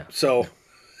 Okay. Yeah. So,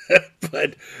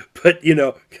 but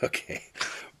okay,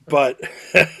 but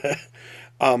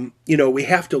we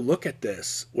have to look at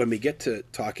this when we get to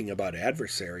talking about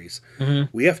adversaries. Mhm.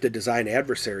 We have to design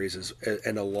adversaries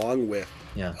and along with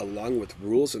Yeah.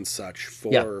 rules and such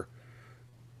for Yeah.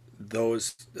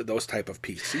 those type of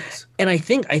PCs. And I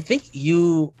think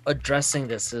you addressing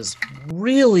this is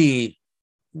really,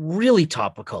 really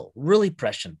topical, really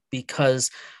prescient, because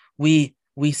we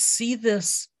see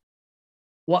this.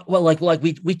 Well, like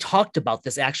we talked about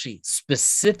this actually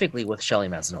specifically with Shelley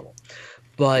Mazzanoble,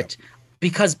 but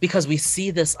because we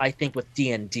see this, I think, with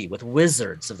D&D, with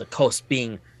Wizards of the Coast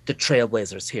being the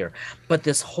trailblazers here, but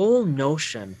this whole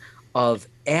notion of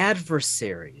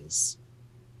adversaries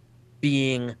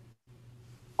being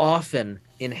often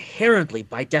inherently,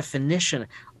 by definition,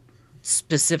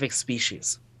 specific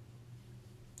species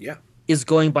Yeah. is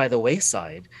going by the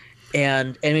wayside.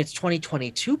 And it's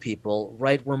 2022, people,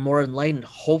 right? We're more enlightened,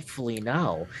 hopefully,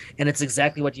 now. And it's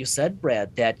exactly what you said,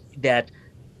 Brad, that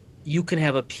you can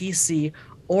have a PC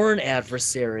or an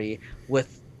adversary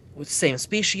with same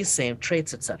species, same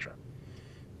traits, etc.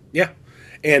 Yeah.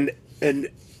 And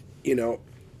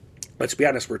let's be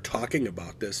honest, we're talking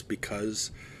about this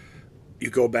because you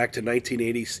go back to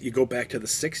 1980s, you go back to the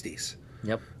 60s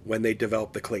Yep. when they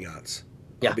developed the Klingons.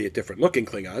 Yeah. albeit different looking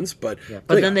Klingons, but Yeah.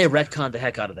 But then Klingons. they retconned the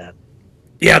heck out of that.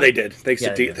 Yeah, they did. Thanks Yeah,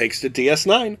 to they did. thanks to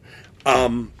DS9,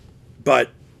 but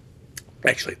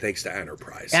actually thanks to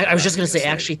Enterprise. I was just not going to say, DS9.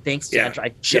 actually, thanks to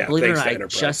Yeah. believe it or Thanks not, to I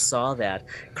Enterprise. just saw that,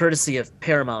 courtesy of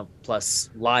Paramount Plus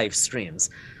live streams.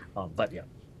 But yeah,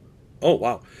 Oh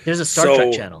wow, there's a Star So,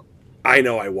 Trek channel. I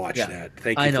know I watched Yeah. that.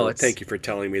 Thank I you know, for it's- thank you for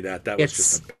telling me that. That was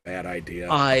it's- just a bad idea.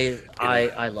 I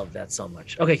love that so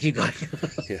much. Okay, keep going.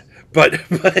 Yeah. But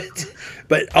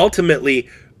ultimately,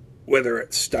 whether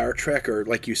it's Star Trek or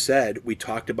like you said, we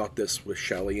talked about this with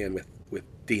Shelley and with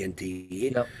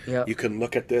D&D. Yep. You can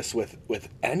look at this with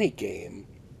any game,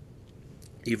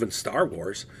 even Star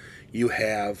Wars. You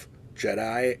have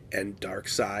Jedi and dark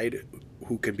side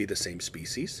who can be the same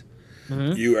species.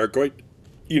 Mhm. You are going,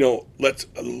 let's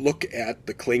look at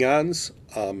the Klingons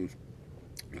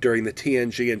during the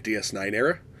TNG and DS9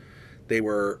 era. They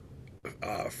were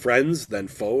friends, then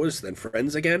foes, then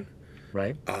friends again.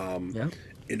 Right. Yeah.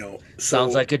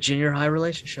 Sounds like a junior high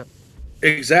relationship.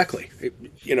 Exactly.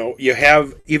 You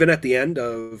have even at the end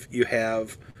of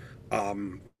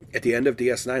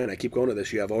DS9, and I keep going to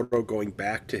this. You have Odo going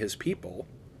back to his people,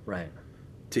 Right.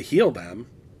 to heal them.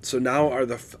 So now are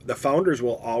the founders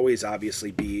will always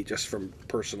obviously be, just from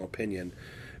personal opinion,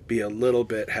 be a little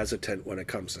bit hesitant when it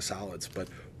comes to solids. But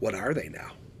what are they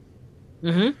now?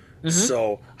 Mm-hmm.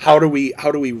 So how do we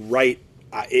write?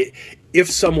 If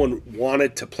someone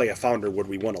wanted to play a founder, would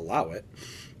we want to allow it?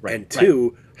 Right. And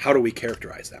two, how do we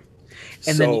characterize them?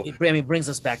 And So, then it brings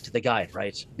us back to the guide,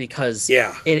 right? Because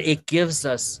Yeah. it gives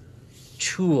us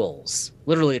tools,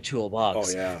 literally a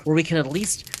toolbox, Oh, yeah. where we can at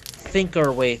least think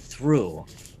our way through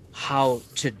how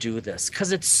to do this.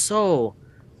 Because it's so,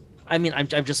 I'm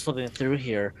just flipping through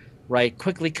here, right?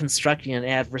 Quickly constructing an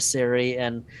adversary.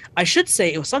 And I should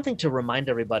say, it was something to remind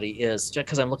everybody is,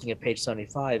 because I'm looking at page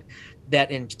 75,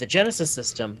 that in the Genesis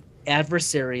system,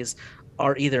 adversaries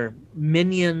are either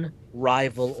minion,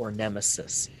 rival, or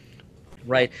nemesis.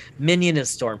 Right, minion is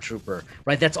stormtrooper.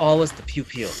 Right, that's always the pew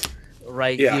pew.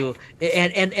 Right, Yeah. you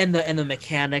and the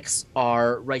mechanics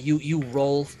are right. You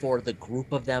roll for the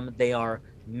group of them. They are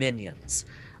minions.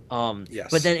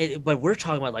 Yes. But we're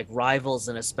talking about like rivals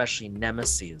and especially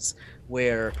nemesis,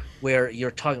 where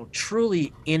you're talking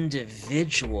truly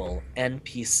individual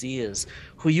NPCs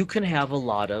who you can have a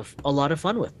lot of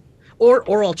fun with.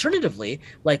 Or alternatively,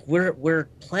 like we're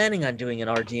planning on doing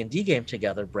an D&D game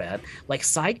together, Brad, like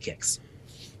sidekicks,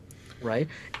 right?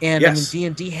 And Yes. I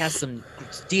mean, D&D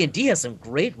has some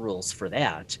great rules for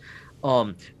that.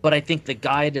 But I think the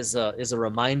guide is a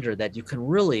reminder that you can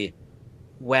really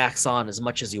wax on as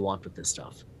much as you want with this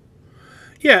stuff.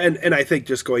 Yeah, and I think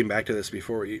just going back to this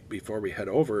before we head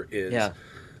over is Yeah.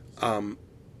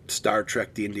 Star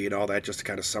Trek, D&D, and all that. Just to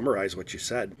kind of summarize what you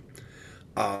said,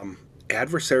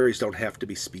 adversaries don't have to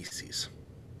be species.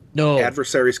 No,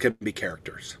 Adversaries can be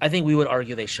characters. I think we would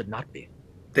argue they should not be.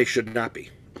 They should not be.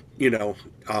 It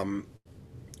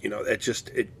just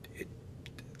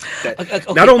Okay,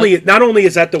 not only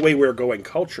is that the way we're going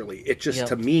culturally, it just Yeah.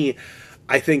 to me,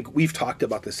 I think we've talked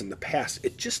about this in the past.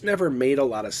 It just never made a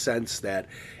lot of sense that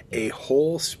a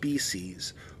whole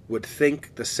species would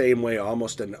think the same way,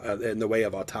 almost in the way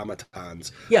of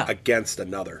automatons, Yeah. against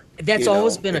another. That's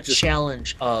always been a It just-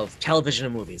 challenge of television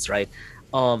and movies, right?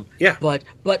 Yeah. But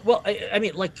well, I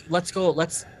mean, like let's go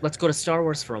to Star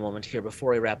Wars for a moment here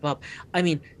before we wrap up. I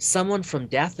mean, someone from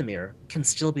Dathomir can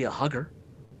still be a hugger,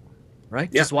 right?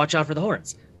 Yeah. Just watch out for the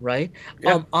horns, right?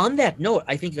 Yeah. On that note,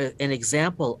 I think an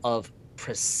example of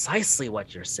precisely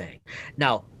what you're saying.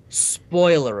 Now,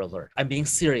 spoiler alert. I'm being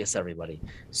serious, everybody.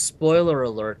 Spoiler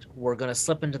alert. We're going to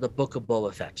slip into the Book of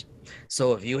Boba Fett.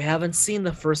 So if you haven't seen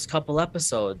the first couple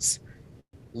episodes,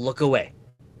 look away.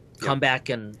 Come back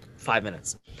in 5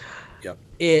 minutes. Yep.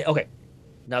 Okay.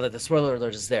 Now that the spoiler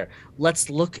alert is there, let's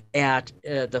look at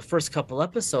the first couple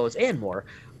episodes and more.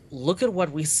 Look at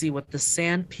what we see with the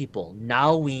Sand People.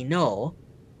 Now we know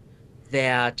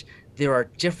that there are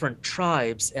different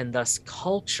tribes and thus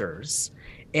cultures.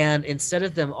 And instead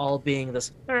of them all being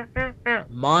this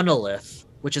monolith,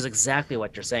 which is exactly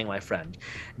what you're saying, my friend,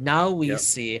 now we Yep.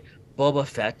 see Boba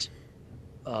Fett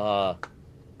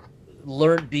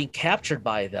being captured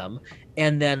by them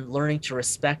and then learning to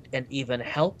respect and even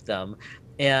help them.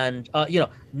 And,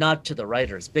 nod to the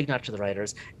writers, big nod to the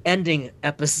writers, ending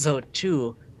episode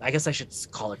 2. I guess I should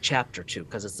call it chapter 2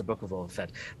 because it's the Book of Boba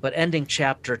Fett, but ending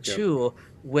chapter 2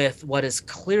 with what is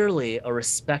clearly a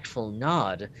respectful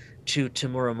nod to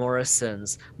Tamura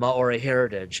Morrison's Maori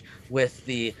heritage with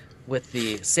the with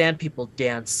the sand people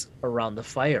dance around the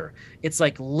fire. It's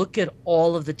like, look at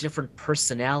all of the different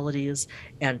personalities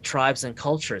and tribes and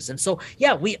cultures. And so,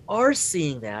 yeah, we are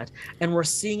seeing that, and we're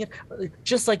seeing it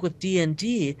just like with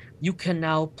D&D. You can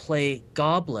now play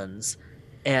goblins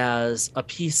as a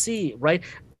PC, right?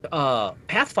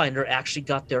 Pathfinder actually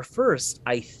got there first.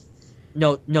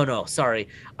 No, sorry.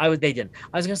 They didn't.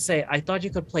 I was gonna say I thought you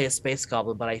could play a space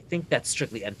goblin, but I think that's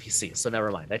strictly NPC. So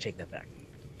never mind. I take that back.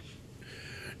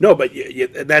 No, but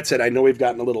that's it. I know we've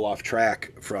gotten a little off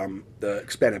track from the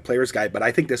expanded players guide, but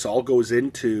I think this all goes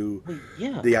into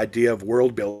Yeah. the idea of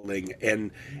world building,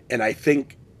 and I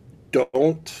think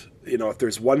if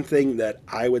there's one thing that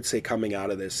I would say coming out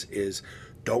of this is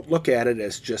don't look at it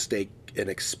as just an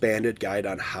expanded guide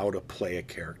on how to play a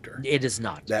character. It is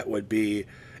not.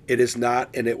 It is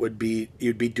not, and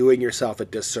you'd be doing yourself a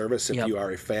disservice if Yep. you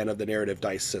are a fan of the narrative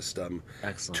dice system.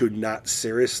 Excellent. To not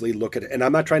seriously look at it. And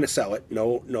I'm not trying to sell it.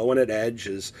 No one at Edge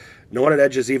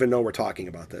even know we're talking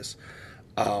about this.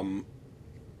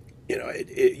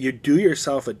 You do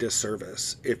yourself a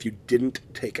disservice if you didn't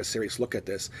take a serious look at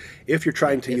this. If you're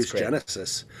trying to use great.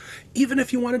 Genesis, even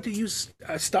if you wanted to use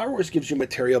Star Wars gives you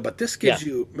material, but this gives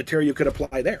you material you could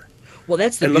apply there. Well,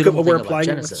 that's the and look at beautiful what we're thing about applying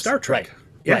with Genesis. Star Trek. Right.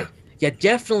 Yeah. Right. Yeah,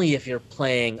 definitely if you're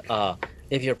playing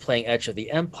Edge of the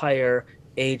Empire,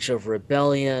 Age of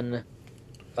Rebellion,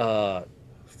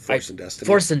 Force and Destiny.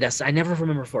 Force and Destiny. I never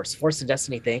remember Force. Force and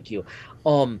Destiny, thank you.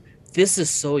 This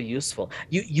is so useful.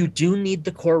 You do need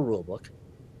the core rulebook.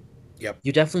 Yep.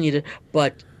 You definitely need it,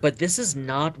 but this is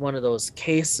not one of those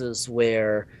cases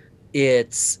where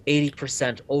it's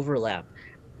 80% overlap.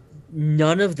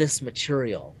 None of this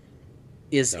material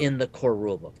is in the core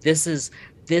rulebook. This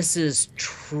is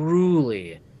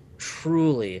truly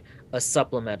a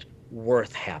supplement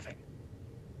worth having.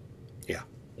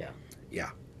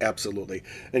 Yeah, absolutely.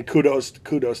 And kudos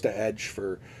to Edge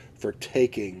for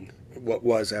taking what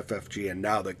was FFG and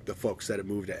now the folks that have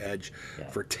moved to Edge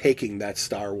for taking that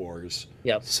Star Wars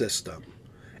system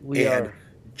and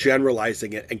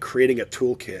generalizing it and creating a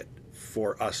toolkit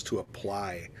for us to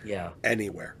apply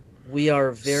anywhere. We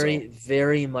are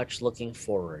very much looking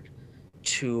forward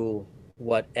to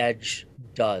what Edge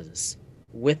does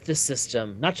with the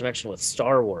system, not to mention with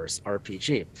Star Wars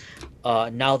RPG.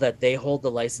 Now that they hold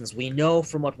the license, we know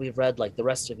from what we've read, like the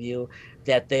rest of you,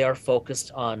 that they are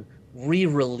focused on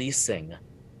re-releasing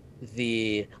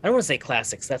I don't want to say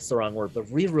classics, that's the wrong word,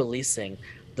 but re-releasing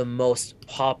the most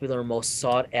popular, most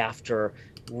sought after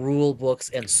rule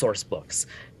books and source books.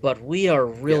 But we are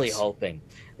really hoping,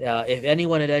 if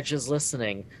anyone at Edge is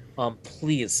listening,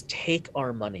 please take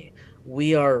our money.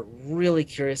 We are really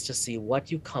curious to see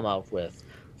what you come out with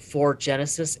for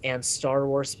Genesis and Star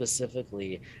Wars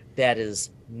specifically that is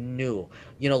new.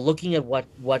 Looking at what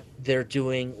they're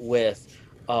doing with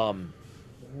Twilight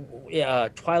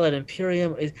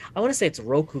Imperium. I want to say it's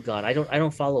Rokugan. I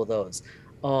don't follow those.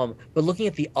 But looking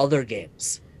at the other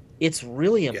games, it's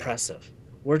really impressive.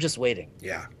 We're just waiting.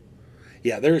 Yeah.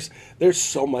 There's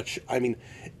so much. I mean,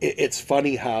 it's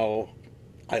funny how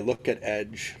I look at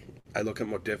Edge. I look at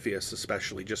Modiphius,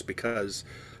 especially just because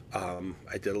I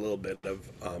did a little bit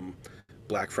of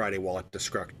Black Friday wallet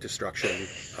destruction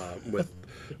with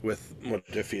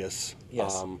Modiphius.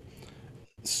 Yes.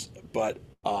 But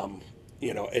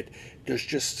there's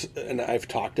just, and I've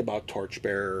talked about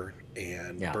Torchbearer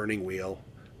and Burning Wheel.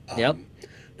 Yep.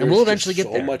 And we'll eventually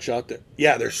get there. So much out there.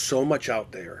 Yeah, there's so much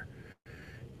out there,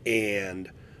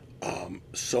 and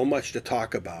so much to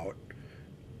talk about.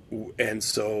 And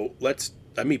so let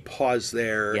me pause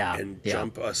there and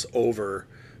jump us over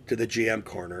to the GM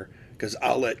corner, because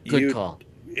I'll let Good call.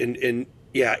 In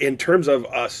terms of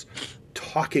us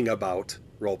talking about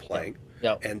role playing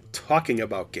and talking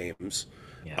about games.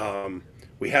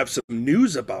 We have some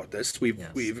news about this.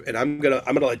 And I'm gonna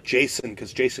let Jason,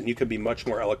 because Jason, you can be much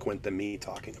more eloquent than me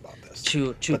talking about this.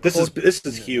 But this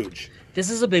is huge. This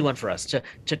is a big one for us.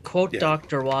 To quote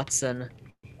Dr. Watson,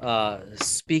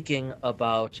 speaking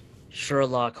about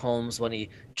Sherlock Holmes when he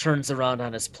turns around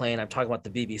on his plane. I'm talking about the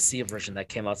BBC version that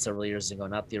came out several years ago,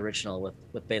 not the original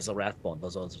with Basil Rathbone.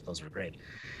 Those were great.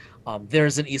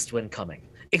 There's an east wind coming,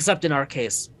 except in our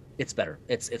case, it's better.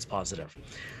 It's positive.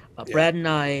 Brad and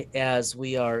I, as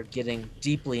we are getting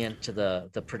deeply into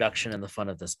the production and the fun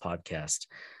of this podcast,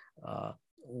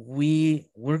 we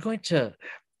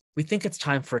think it's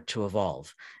time for it to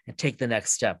evolve and take the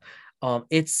next step.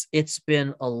 It's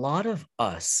been a lot of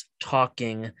us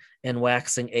talking and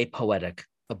waxing apoetic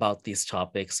about these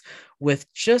topics with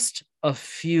just a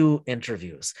few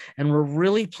interviews, and we're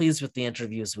really pleased with the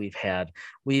interviews we've had.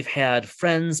 We've had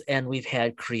friends and we've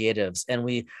had creatives, and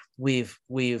we've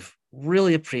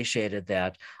really appreciated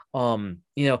that.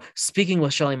 Speaking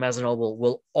with Shelley Mazanoble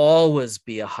will always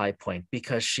be a high point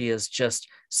because she is just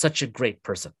such a great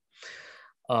person.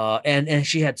 And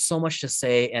she had so much to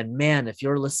say. And man, if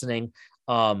you're listening,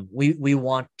 we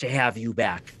want to have you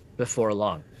back before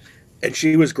long. And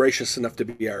she was gracious enough to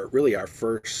be our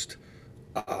first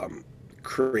um,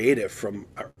 creative from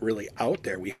really out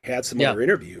there. We had some Yeah. other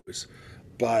interviews,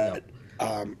 Yeah. but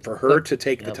for her But to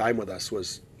take the yep. time with us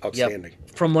was Yep. outstanding.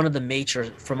 From one of the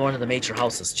major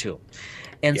houses too.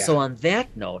 And Yeah. so on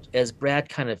that note, as Brad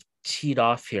kind of teed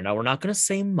off here, now we're not going to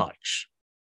say much,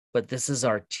 but this is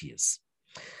our tease.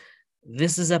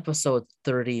 This is episode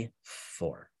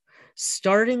 34.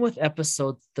 Starting with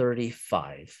episode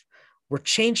 35, we're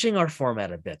changing our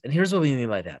format a bit. And here's what we mean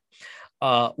by that.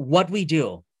 What we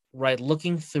do, right,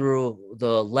 looking through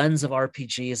the lens of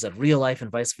RPGs at real life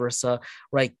and vice versa,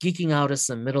 right, geeking out as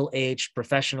some middle-aged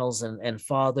professionals and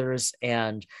fathers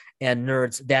and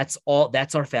nerds,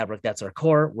 that's our fabric, that's our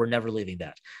core. We're never leaving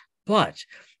that. But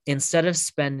instead of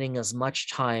spending as much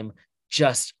time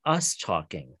just us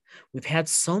talking, we've had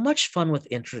so much fun with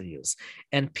interviews,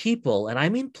 and people, and I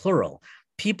mean plural,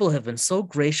 people have been so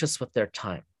gracious with their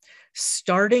time.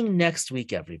 Starting next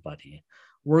week, everybody,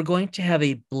 we're going to have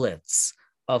a blitz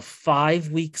of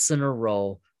 5 weeks in a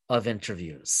row of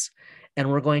interviews.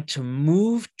 And we're going to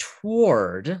move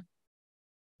toward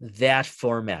that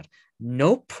format.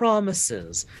 No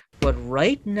promises, but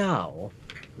right now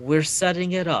we're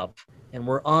setting it up and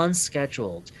we're on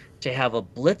scheduled to have a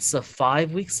blitz of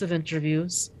 5 weeks of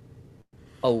interviews,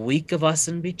 a week of us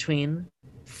in between,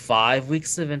 5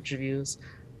 weeks of interviews,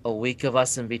 a week of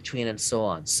us in between, and so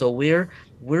on. So we're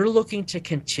looking to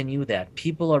continue that.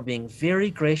 People are being very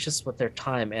gracious with their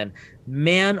time, and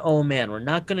man, oh man, we're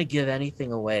not going to give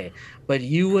anything away, but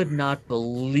you would not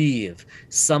believe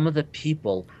some of the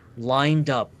people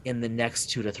lined up in the next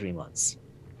 2 to 3 months.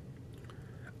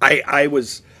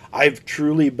 I've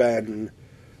truly been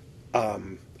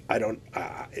I don't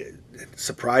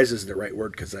surprise is the right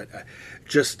word, because I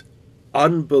just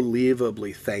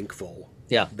unbelievably thankful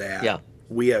Yeah, that yeah,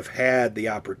 we have had the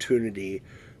opportunity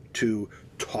to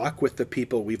talk with the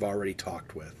people we've already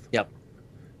talked with. yep,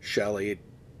 Shelley,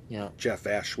 yeah, Jeff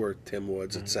Ashworth, Tim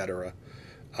Woods, mhm, etc.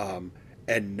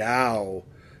 And now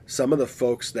some of the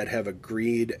folks that have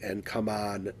agreed and come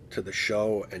on to the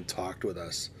show and talked with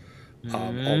us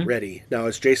mhm, already. Now,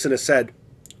 as Jason has said,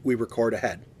 we record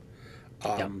ahead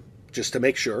yep, just to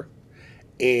make sure.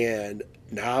 And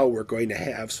now we're going to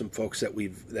have some folks that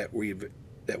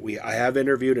I have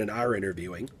interviewed and are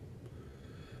interviewing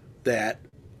that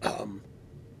yep.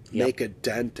 make a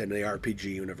dent in the RPG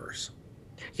universe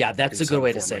Yeah, in that's a good some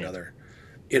way to form or say it. another.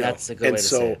 That's a good And way to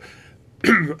say so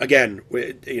it. again,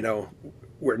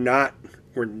 we're not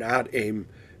a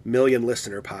million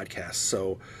listener podcast,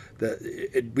 so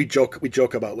we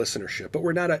joke about listenership, but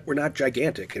we're not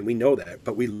gigantic, and we know that.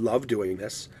 But we love doing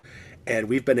this, and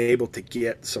we've been able to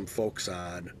get some folks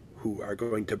on who are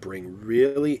going to bring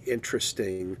really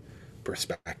interesting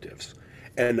perspectives.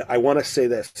 And I want to say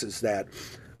this is that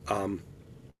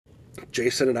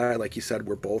Jason and I, like you said,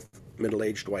 we're both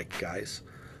middle-aged white guys.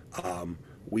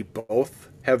 We both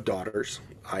have daughters.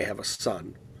 I have a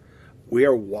son. We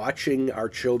are watching our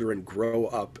children grow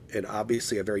up in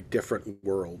obviously a very different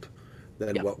world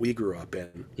than Yep, what we grew up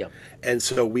in. yep, And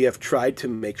so we have tried to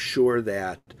make sure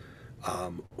that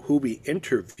who we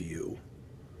interview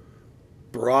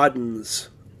broadens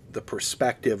the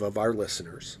perspective of our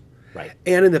listeners. right.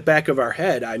 And in the back of our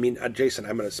head, I mean, Jason,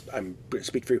 I'm going to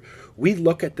speak for you. We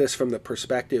look at this from the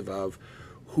perspective of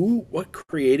what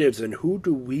creatives and who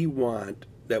do we want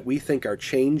that we think are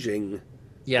changing the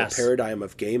Yes, paradigm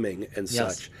of gaming and yes,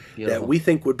 such, that beautiful. we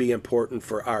think would be important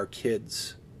for our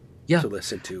kids Yeah, to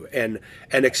listen to and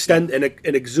extend and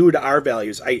exude our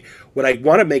values. What I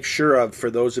want to make sure of for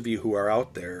those of you who are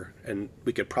out there, and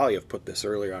we could probably have put this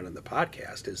earlier on in the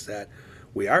podcast, is that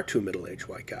we are two middle-aged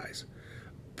white guys,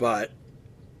 but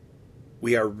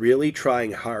we are really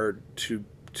trying hard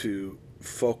to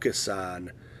focus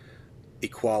on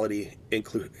equality, I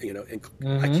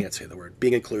hmm, can't say the word,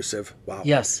 being inclusive. Wow.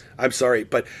 yes. I'm sorry,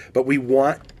 but we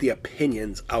want the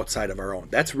opinions outside of our own.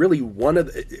 That's really one of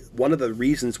the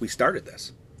reasons we started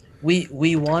this.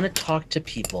 We want to talk to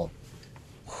people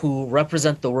who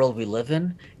represent the world we live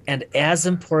in, and as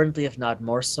importantly, if not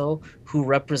more so, who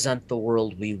represent the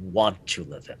world we want to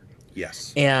live in.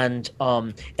 Yes. And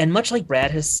much like Brad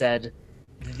has said,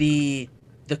 the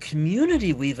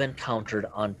community we've encountered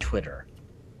on Twitter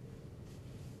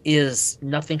is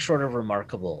nothing short of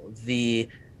remarkable. The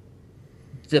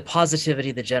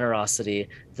positivity, the generosity,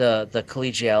 the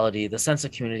collegiality, the sense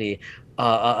of community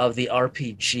of the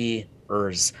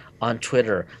RPGers on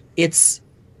Twitter.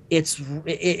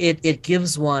 it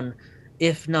gives one,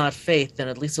 if not faith, then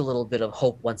at least a little bit of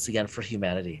hope once again for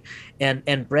humanity.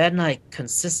 And Brad and I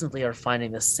consistently are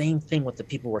finding the same thing with the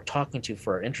people we're talking to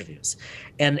for our interviews.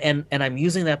 And I'm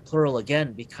using that plural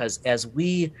again because as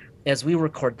we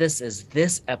record this, as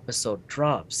this episode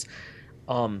drops,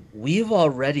 we've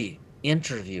already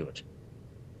interviewed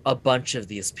a bunch of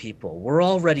these people. We're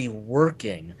already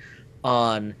working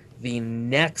on the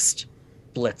next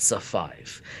Blitz of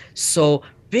 5. So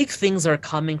big things are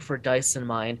coming for Dice and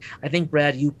Mind. I think,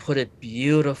 Brad, you put it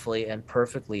beautifully and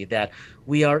perfectly that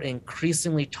we are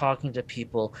increasingly talking to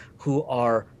people who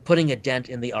are putting a dent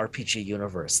in the RPG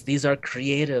universe. These are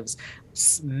creatives,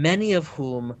 many of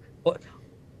whom,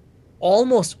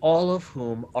 almost all of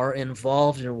whom are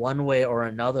involved in one way or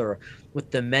another with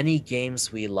the many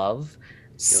games we love,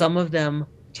 some of them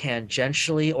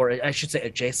tangentially, or I should say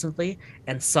adjacently,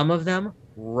 and some of them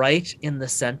right in the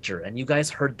center. And you guys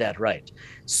heard that right.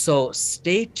 So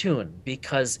stay tuned,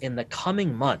 because in the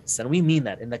coming months, and we mean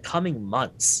that, in the coming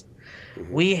months,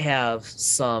 we have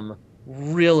some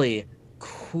really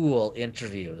cool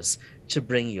interviews to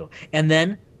bring you. And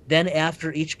then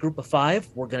after each group of 5,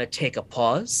 we're going to take a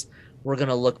pause. We're going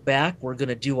to look back. We're going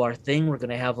to do our thing. We're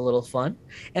going to have a little fun.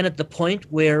 And at the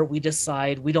point where we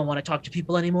decide we don't want to talk to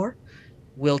people anymore,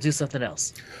 we'll do something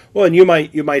else. Well, and you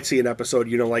might see an episode,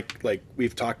 like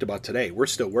we've talked about today. We're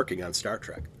still working on Star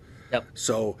Trek. Yep.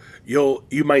 So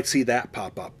you might see that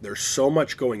pop up. There's so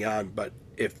much going on, but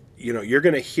if you're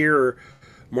going to hear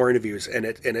more interviews, and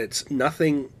it's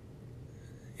nothing,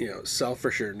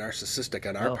 selfish or narcissistic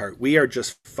on our part. We are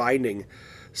just finding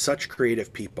such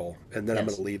creative people, and then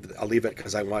Yes. I'll leave it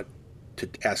because I want to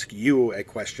ask you a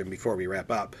question before we wrap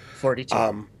up.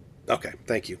 42. Okay,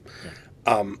 thank you.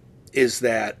 Yeah. Is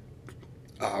that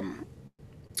I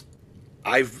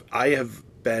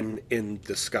have been in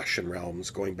discussion realms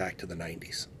going back to the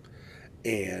 90s,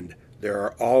 and there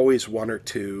are always one or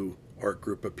two or a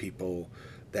group of people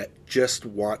that just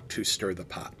want to stir the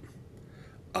pot.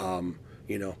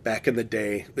 Back in the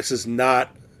day, this is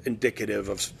not indicative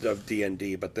of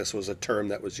D&D, but this was a term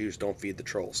that was used: don't feed the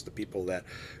trolls, the people that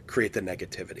create the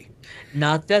negativity.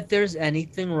 Not that there's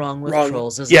anything wrong with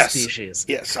trolls as Yes. a species.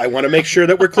 Yes, I want to make sure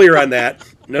that we're clear on that.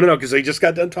 No, because I just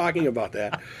got done talking about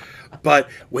that. But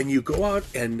when you go out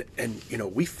and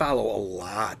we follow a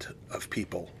lot of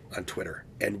people on Twitter,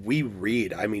 and we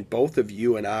read, I mean, both of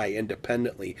you and I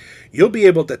independently, you'll be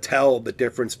able to tell the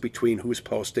difference between who's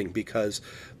posting, because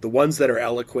the ones that are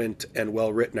eloquent and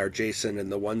well written are Jason, and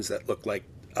the ones that look like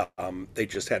they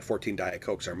just had 14 Diet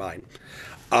Cokes are mine.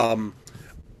 But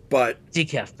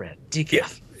Decaf, Brad.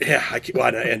 Decaf.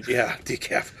 yeah,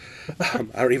 decaf.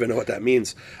 I don't even know what that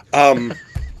means.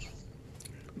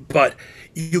 But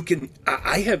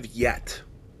I have yet,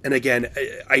 and again,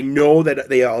 I know that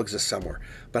they all exist somewhere,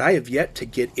 but I have yet to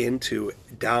get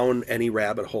down any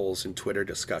rabbit holes in Twitter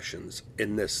discussions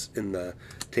in the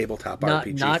tabletop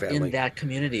RPG Not family. in that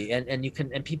community, and you can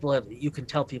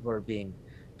tell people are being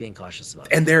cautious about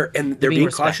it. And they're being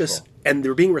cautious, respectful. and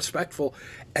they're being respectful,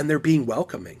 and they're being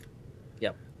welcoming.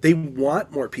 Yep. They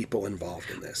want more people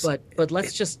involved in this. But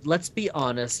let's be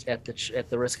honest, at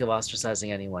the risk of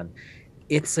ostracizing anyone,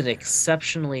 it's an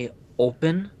exceptionally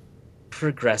open,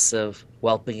 progressive,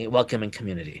 welcoming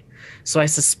community. So I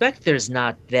suspect there's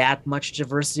not that much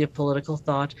diversity of political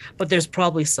thought, but there's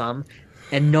probably some,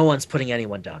 and no one's putting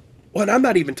anyone down. Well, and I'm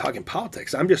not even talking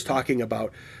politics. I'm just talking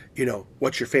about,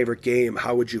 what's your favorite game?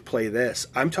 How would you play this?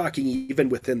 I'm talking even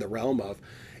within the realm of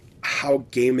how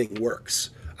gaming works.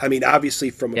 I mean,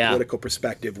 obviously, from a political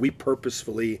perspective, we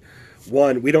purposefully,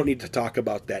 we don't need to talk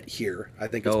about that here. I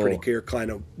think it's pretty clear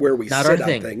kind of where we sit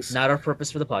on things. Not our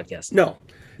purpose for the podcast. No.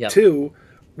 Yep. 2,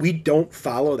 we don't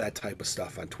follow that type of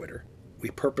stuff on Twitter. We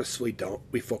purposefully don't.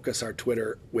 We focus our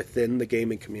Twitter within the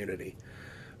gaming community.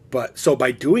 But so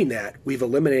by doing that, we've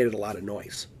eliminated a lot of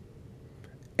noise.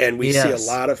 And we see a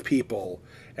lot of people,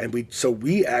 and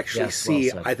we actually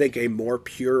see, I think, a more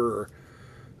pure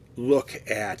look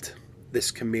at this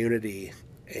community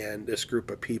and this group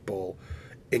of people,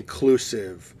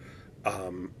 inclusive,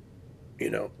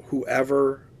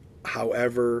 whoever,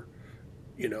 however,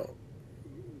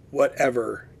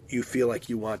 whatever you feel like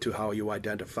you want to, how you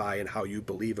identify, and how you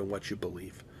believe in what you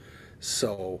believe.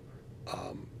 So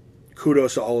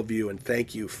kudos to all of you, and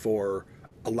thank you for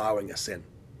allowing us in.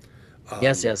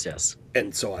 Yes.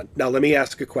 And so on. Now, let me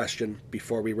ask a question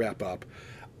before we wrap up.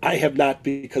 I have not,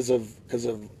 because of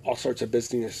all sorts of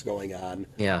business going on,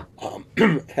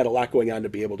 had a lot going on to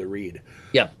be able to read.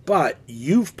 Yeah. But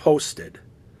you've posted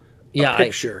a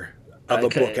picture of a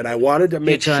book, and I wanted to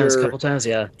make a sure. couple times,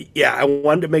 yeah. Yeah, I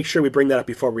wanted to make sure we bring that up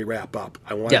before we wrap up.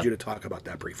 I wanted you to talk about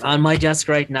that briefly. On my desk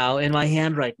right now, in my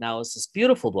hand right now, is this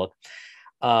beautiful book.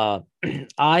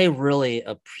 I really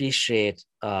appreciate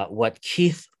what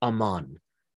Keith Ammann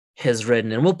has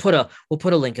written, and we'll put a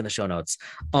link in the show notes.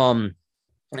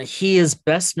 He is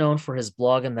best known for his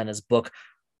blog and then his book,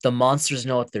 The Monsters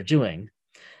Know What They're Doing.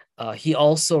 He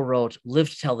also wrote Live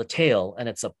to Tell the Tale, and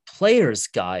it's a player's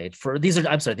guide for these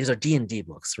are D&D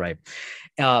books, right?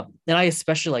 And I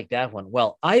especially like that one.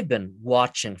 Well, I've been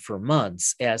watching for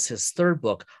months as his third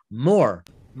book, More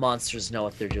Monsters Know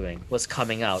What They're Doing, was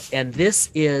coming out, and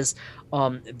this is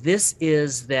then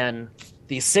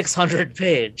the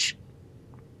 600-page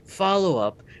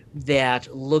follow-up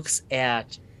that looks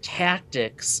at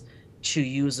tactics to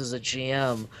use as a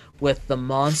GM with the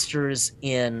monsters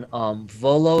in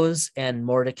Volo's and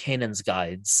Mordekainen's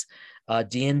guides,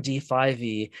 D&D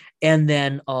 5e, and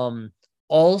then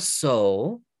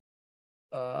also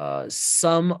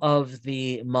some of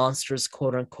the monsters,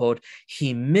 quote unquote,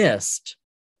 he missed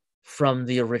from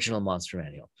the original monster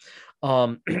manual.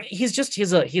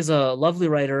 He's a lovely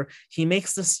writer. He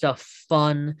makes this stuff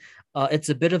fun. It's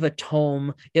a bit of a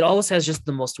tome. It always has just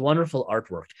the most wonderful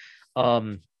artwork.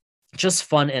 Just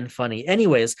fun and funny.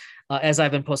 Anyways, as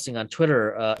I've been posting on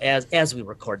Twitter, as we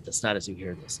record this, not as you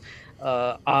hear this,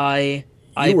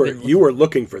 you were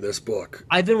looking for this book.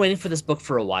 I've been waiting for this book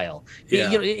for a while. Yeah.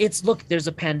 There's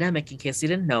a pandemic, in case you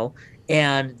didn't know,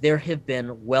 and there have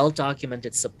been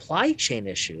well-documented supply chain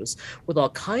issues with all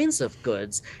kinds of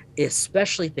goods,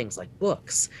 especially things like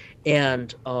books.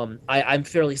 And I'm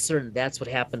fairly certain that's what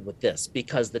happened with this,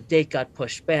 because the date got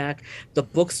pushed back. The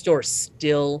bookstore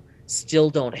still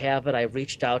don't have it. I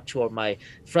reached out to my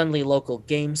friendly local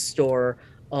game store.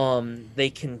 They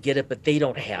can get it, but they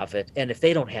don't have it. And if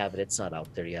they don't have it, it's not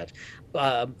out there yet.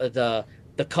 The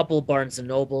couple Barnes and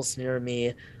Nobles near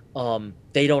me,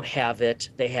 they don't have it.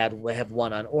 They have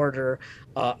one on order.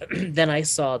 Then I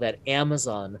saw that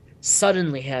Amazon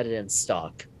suddenly had it in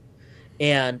stock,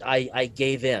 and I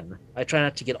gave in. I try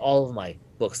not to get all of my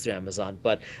books through Amazon,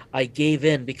 but I gave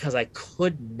in because I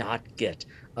could not get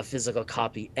a physical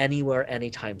copy anywhere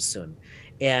anytime soon.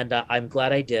 And I'm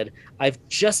glad I did. I've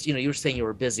just, you were saying you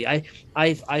were busy.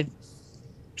 I've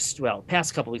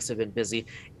past couple weeks have been busy,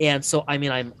 and so I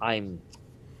mean I'm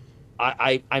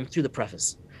through the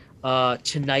preface.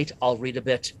 Tonight I'll read a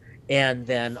bit, and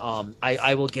then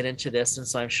I will get into this, and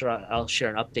so I'm sure I'll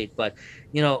share an update. But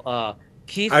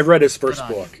Keith, I've read his first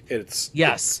book. It's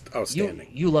outstanding.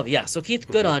 You love it. Yeah. So Keith,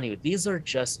 good on you. These are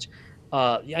just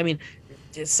I mean,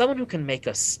 someone who can make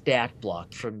a stat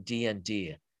block from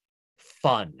D&D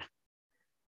fun,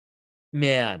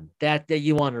 man, that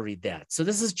you want to read that. So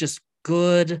this is just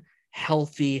good,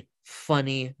 healthy,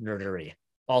 funny nerdery.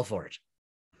 All for it.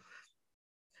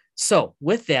 So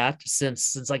with that,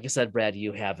 since like you said, Brad,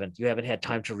 you haven't had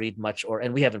time to read much,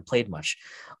 and we haven't played much,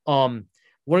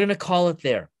 we're gonna call it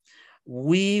there.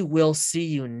 We will see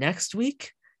you next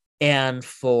week, and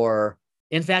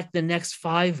in fact, the next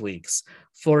 5 weeks,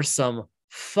 for some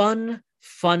fun,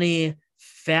 funny,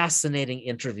 fascinating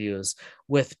interviews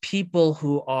with people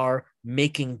who are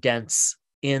making dents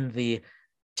in the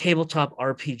tabletop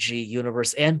RPG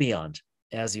universe and beyond,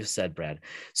 as you said, Brad.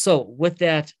 So with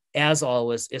that, as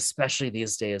always, especially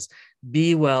these days,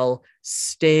 be well,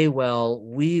 stay well.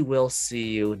 We will see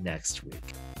you next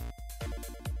week.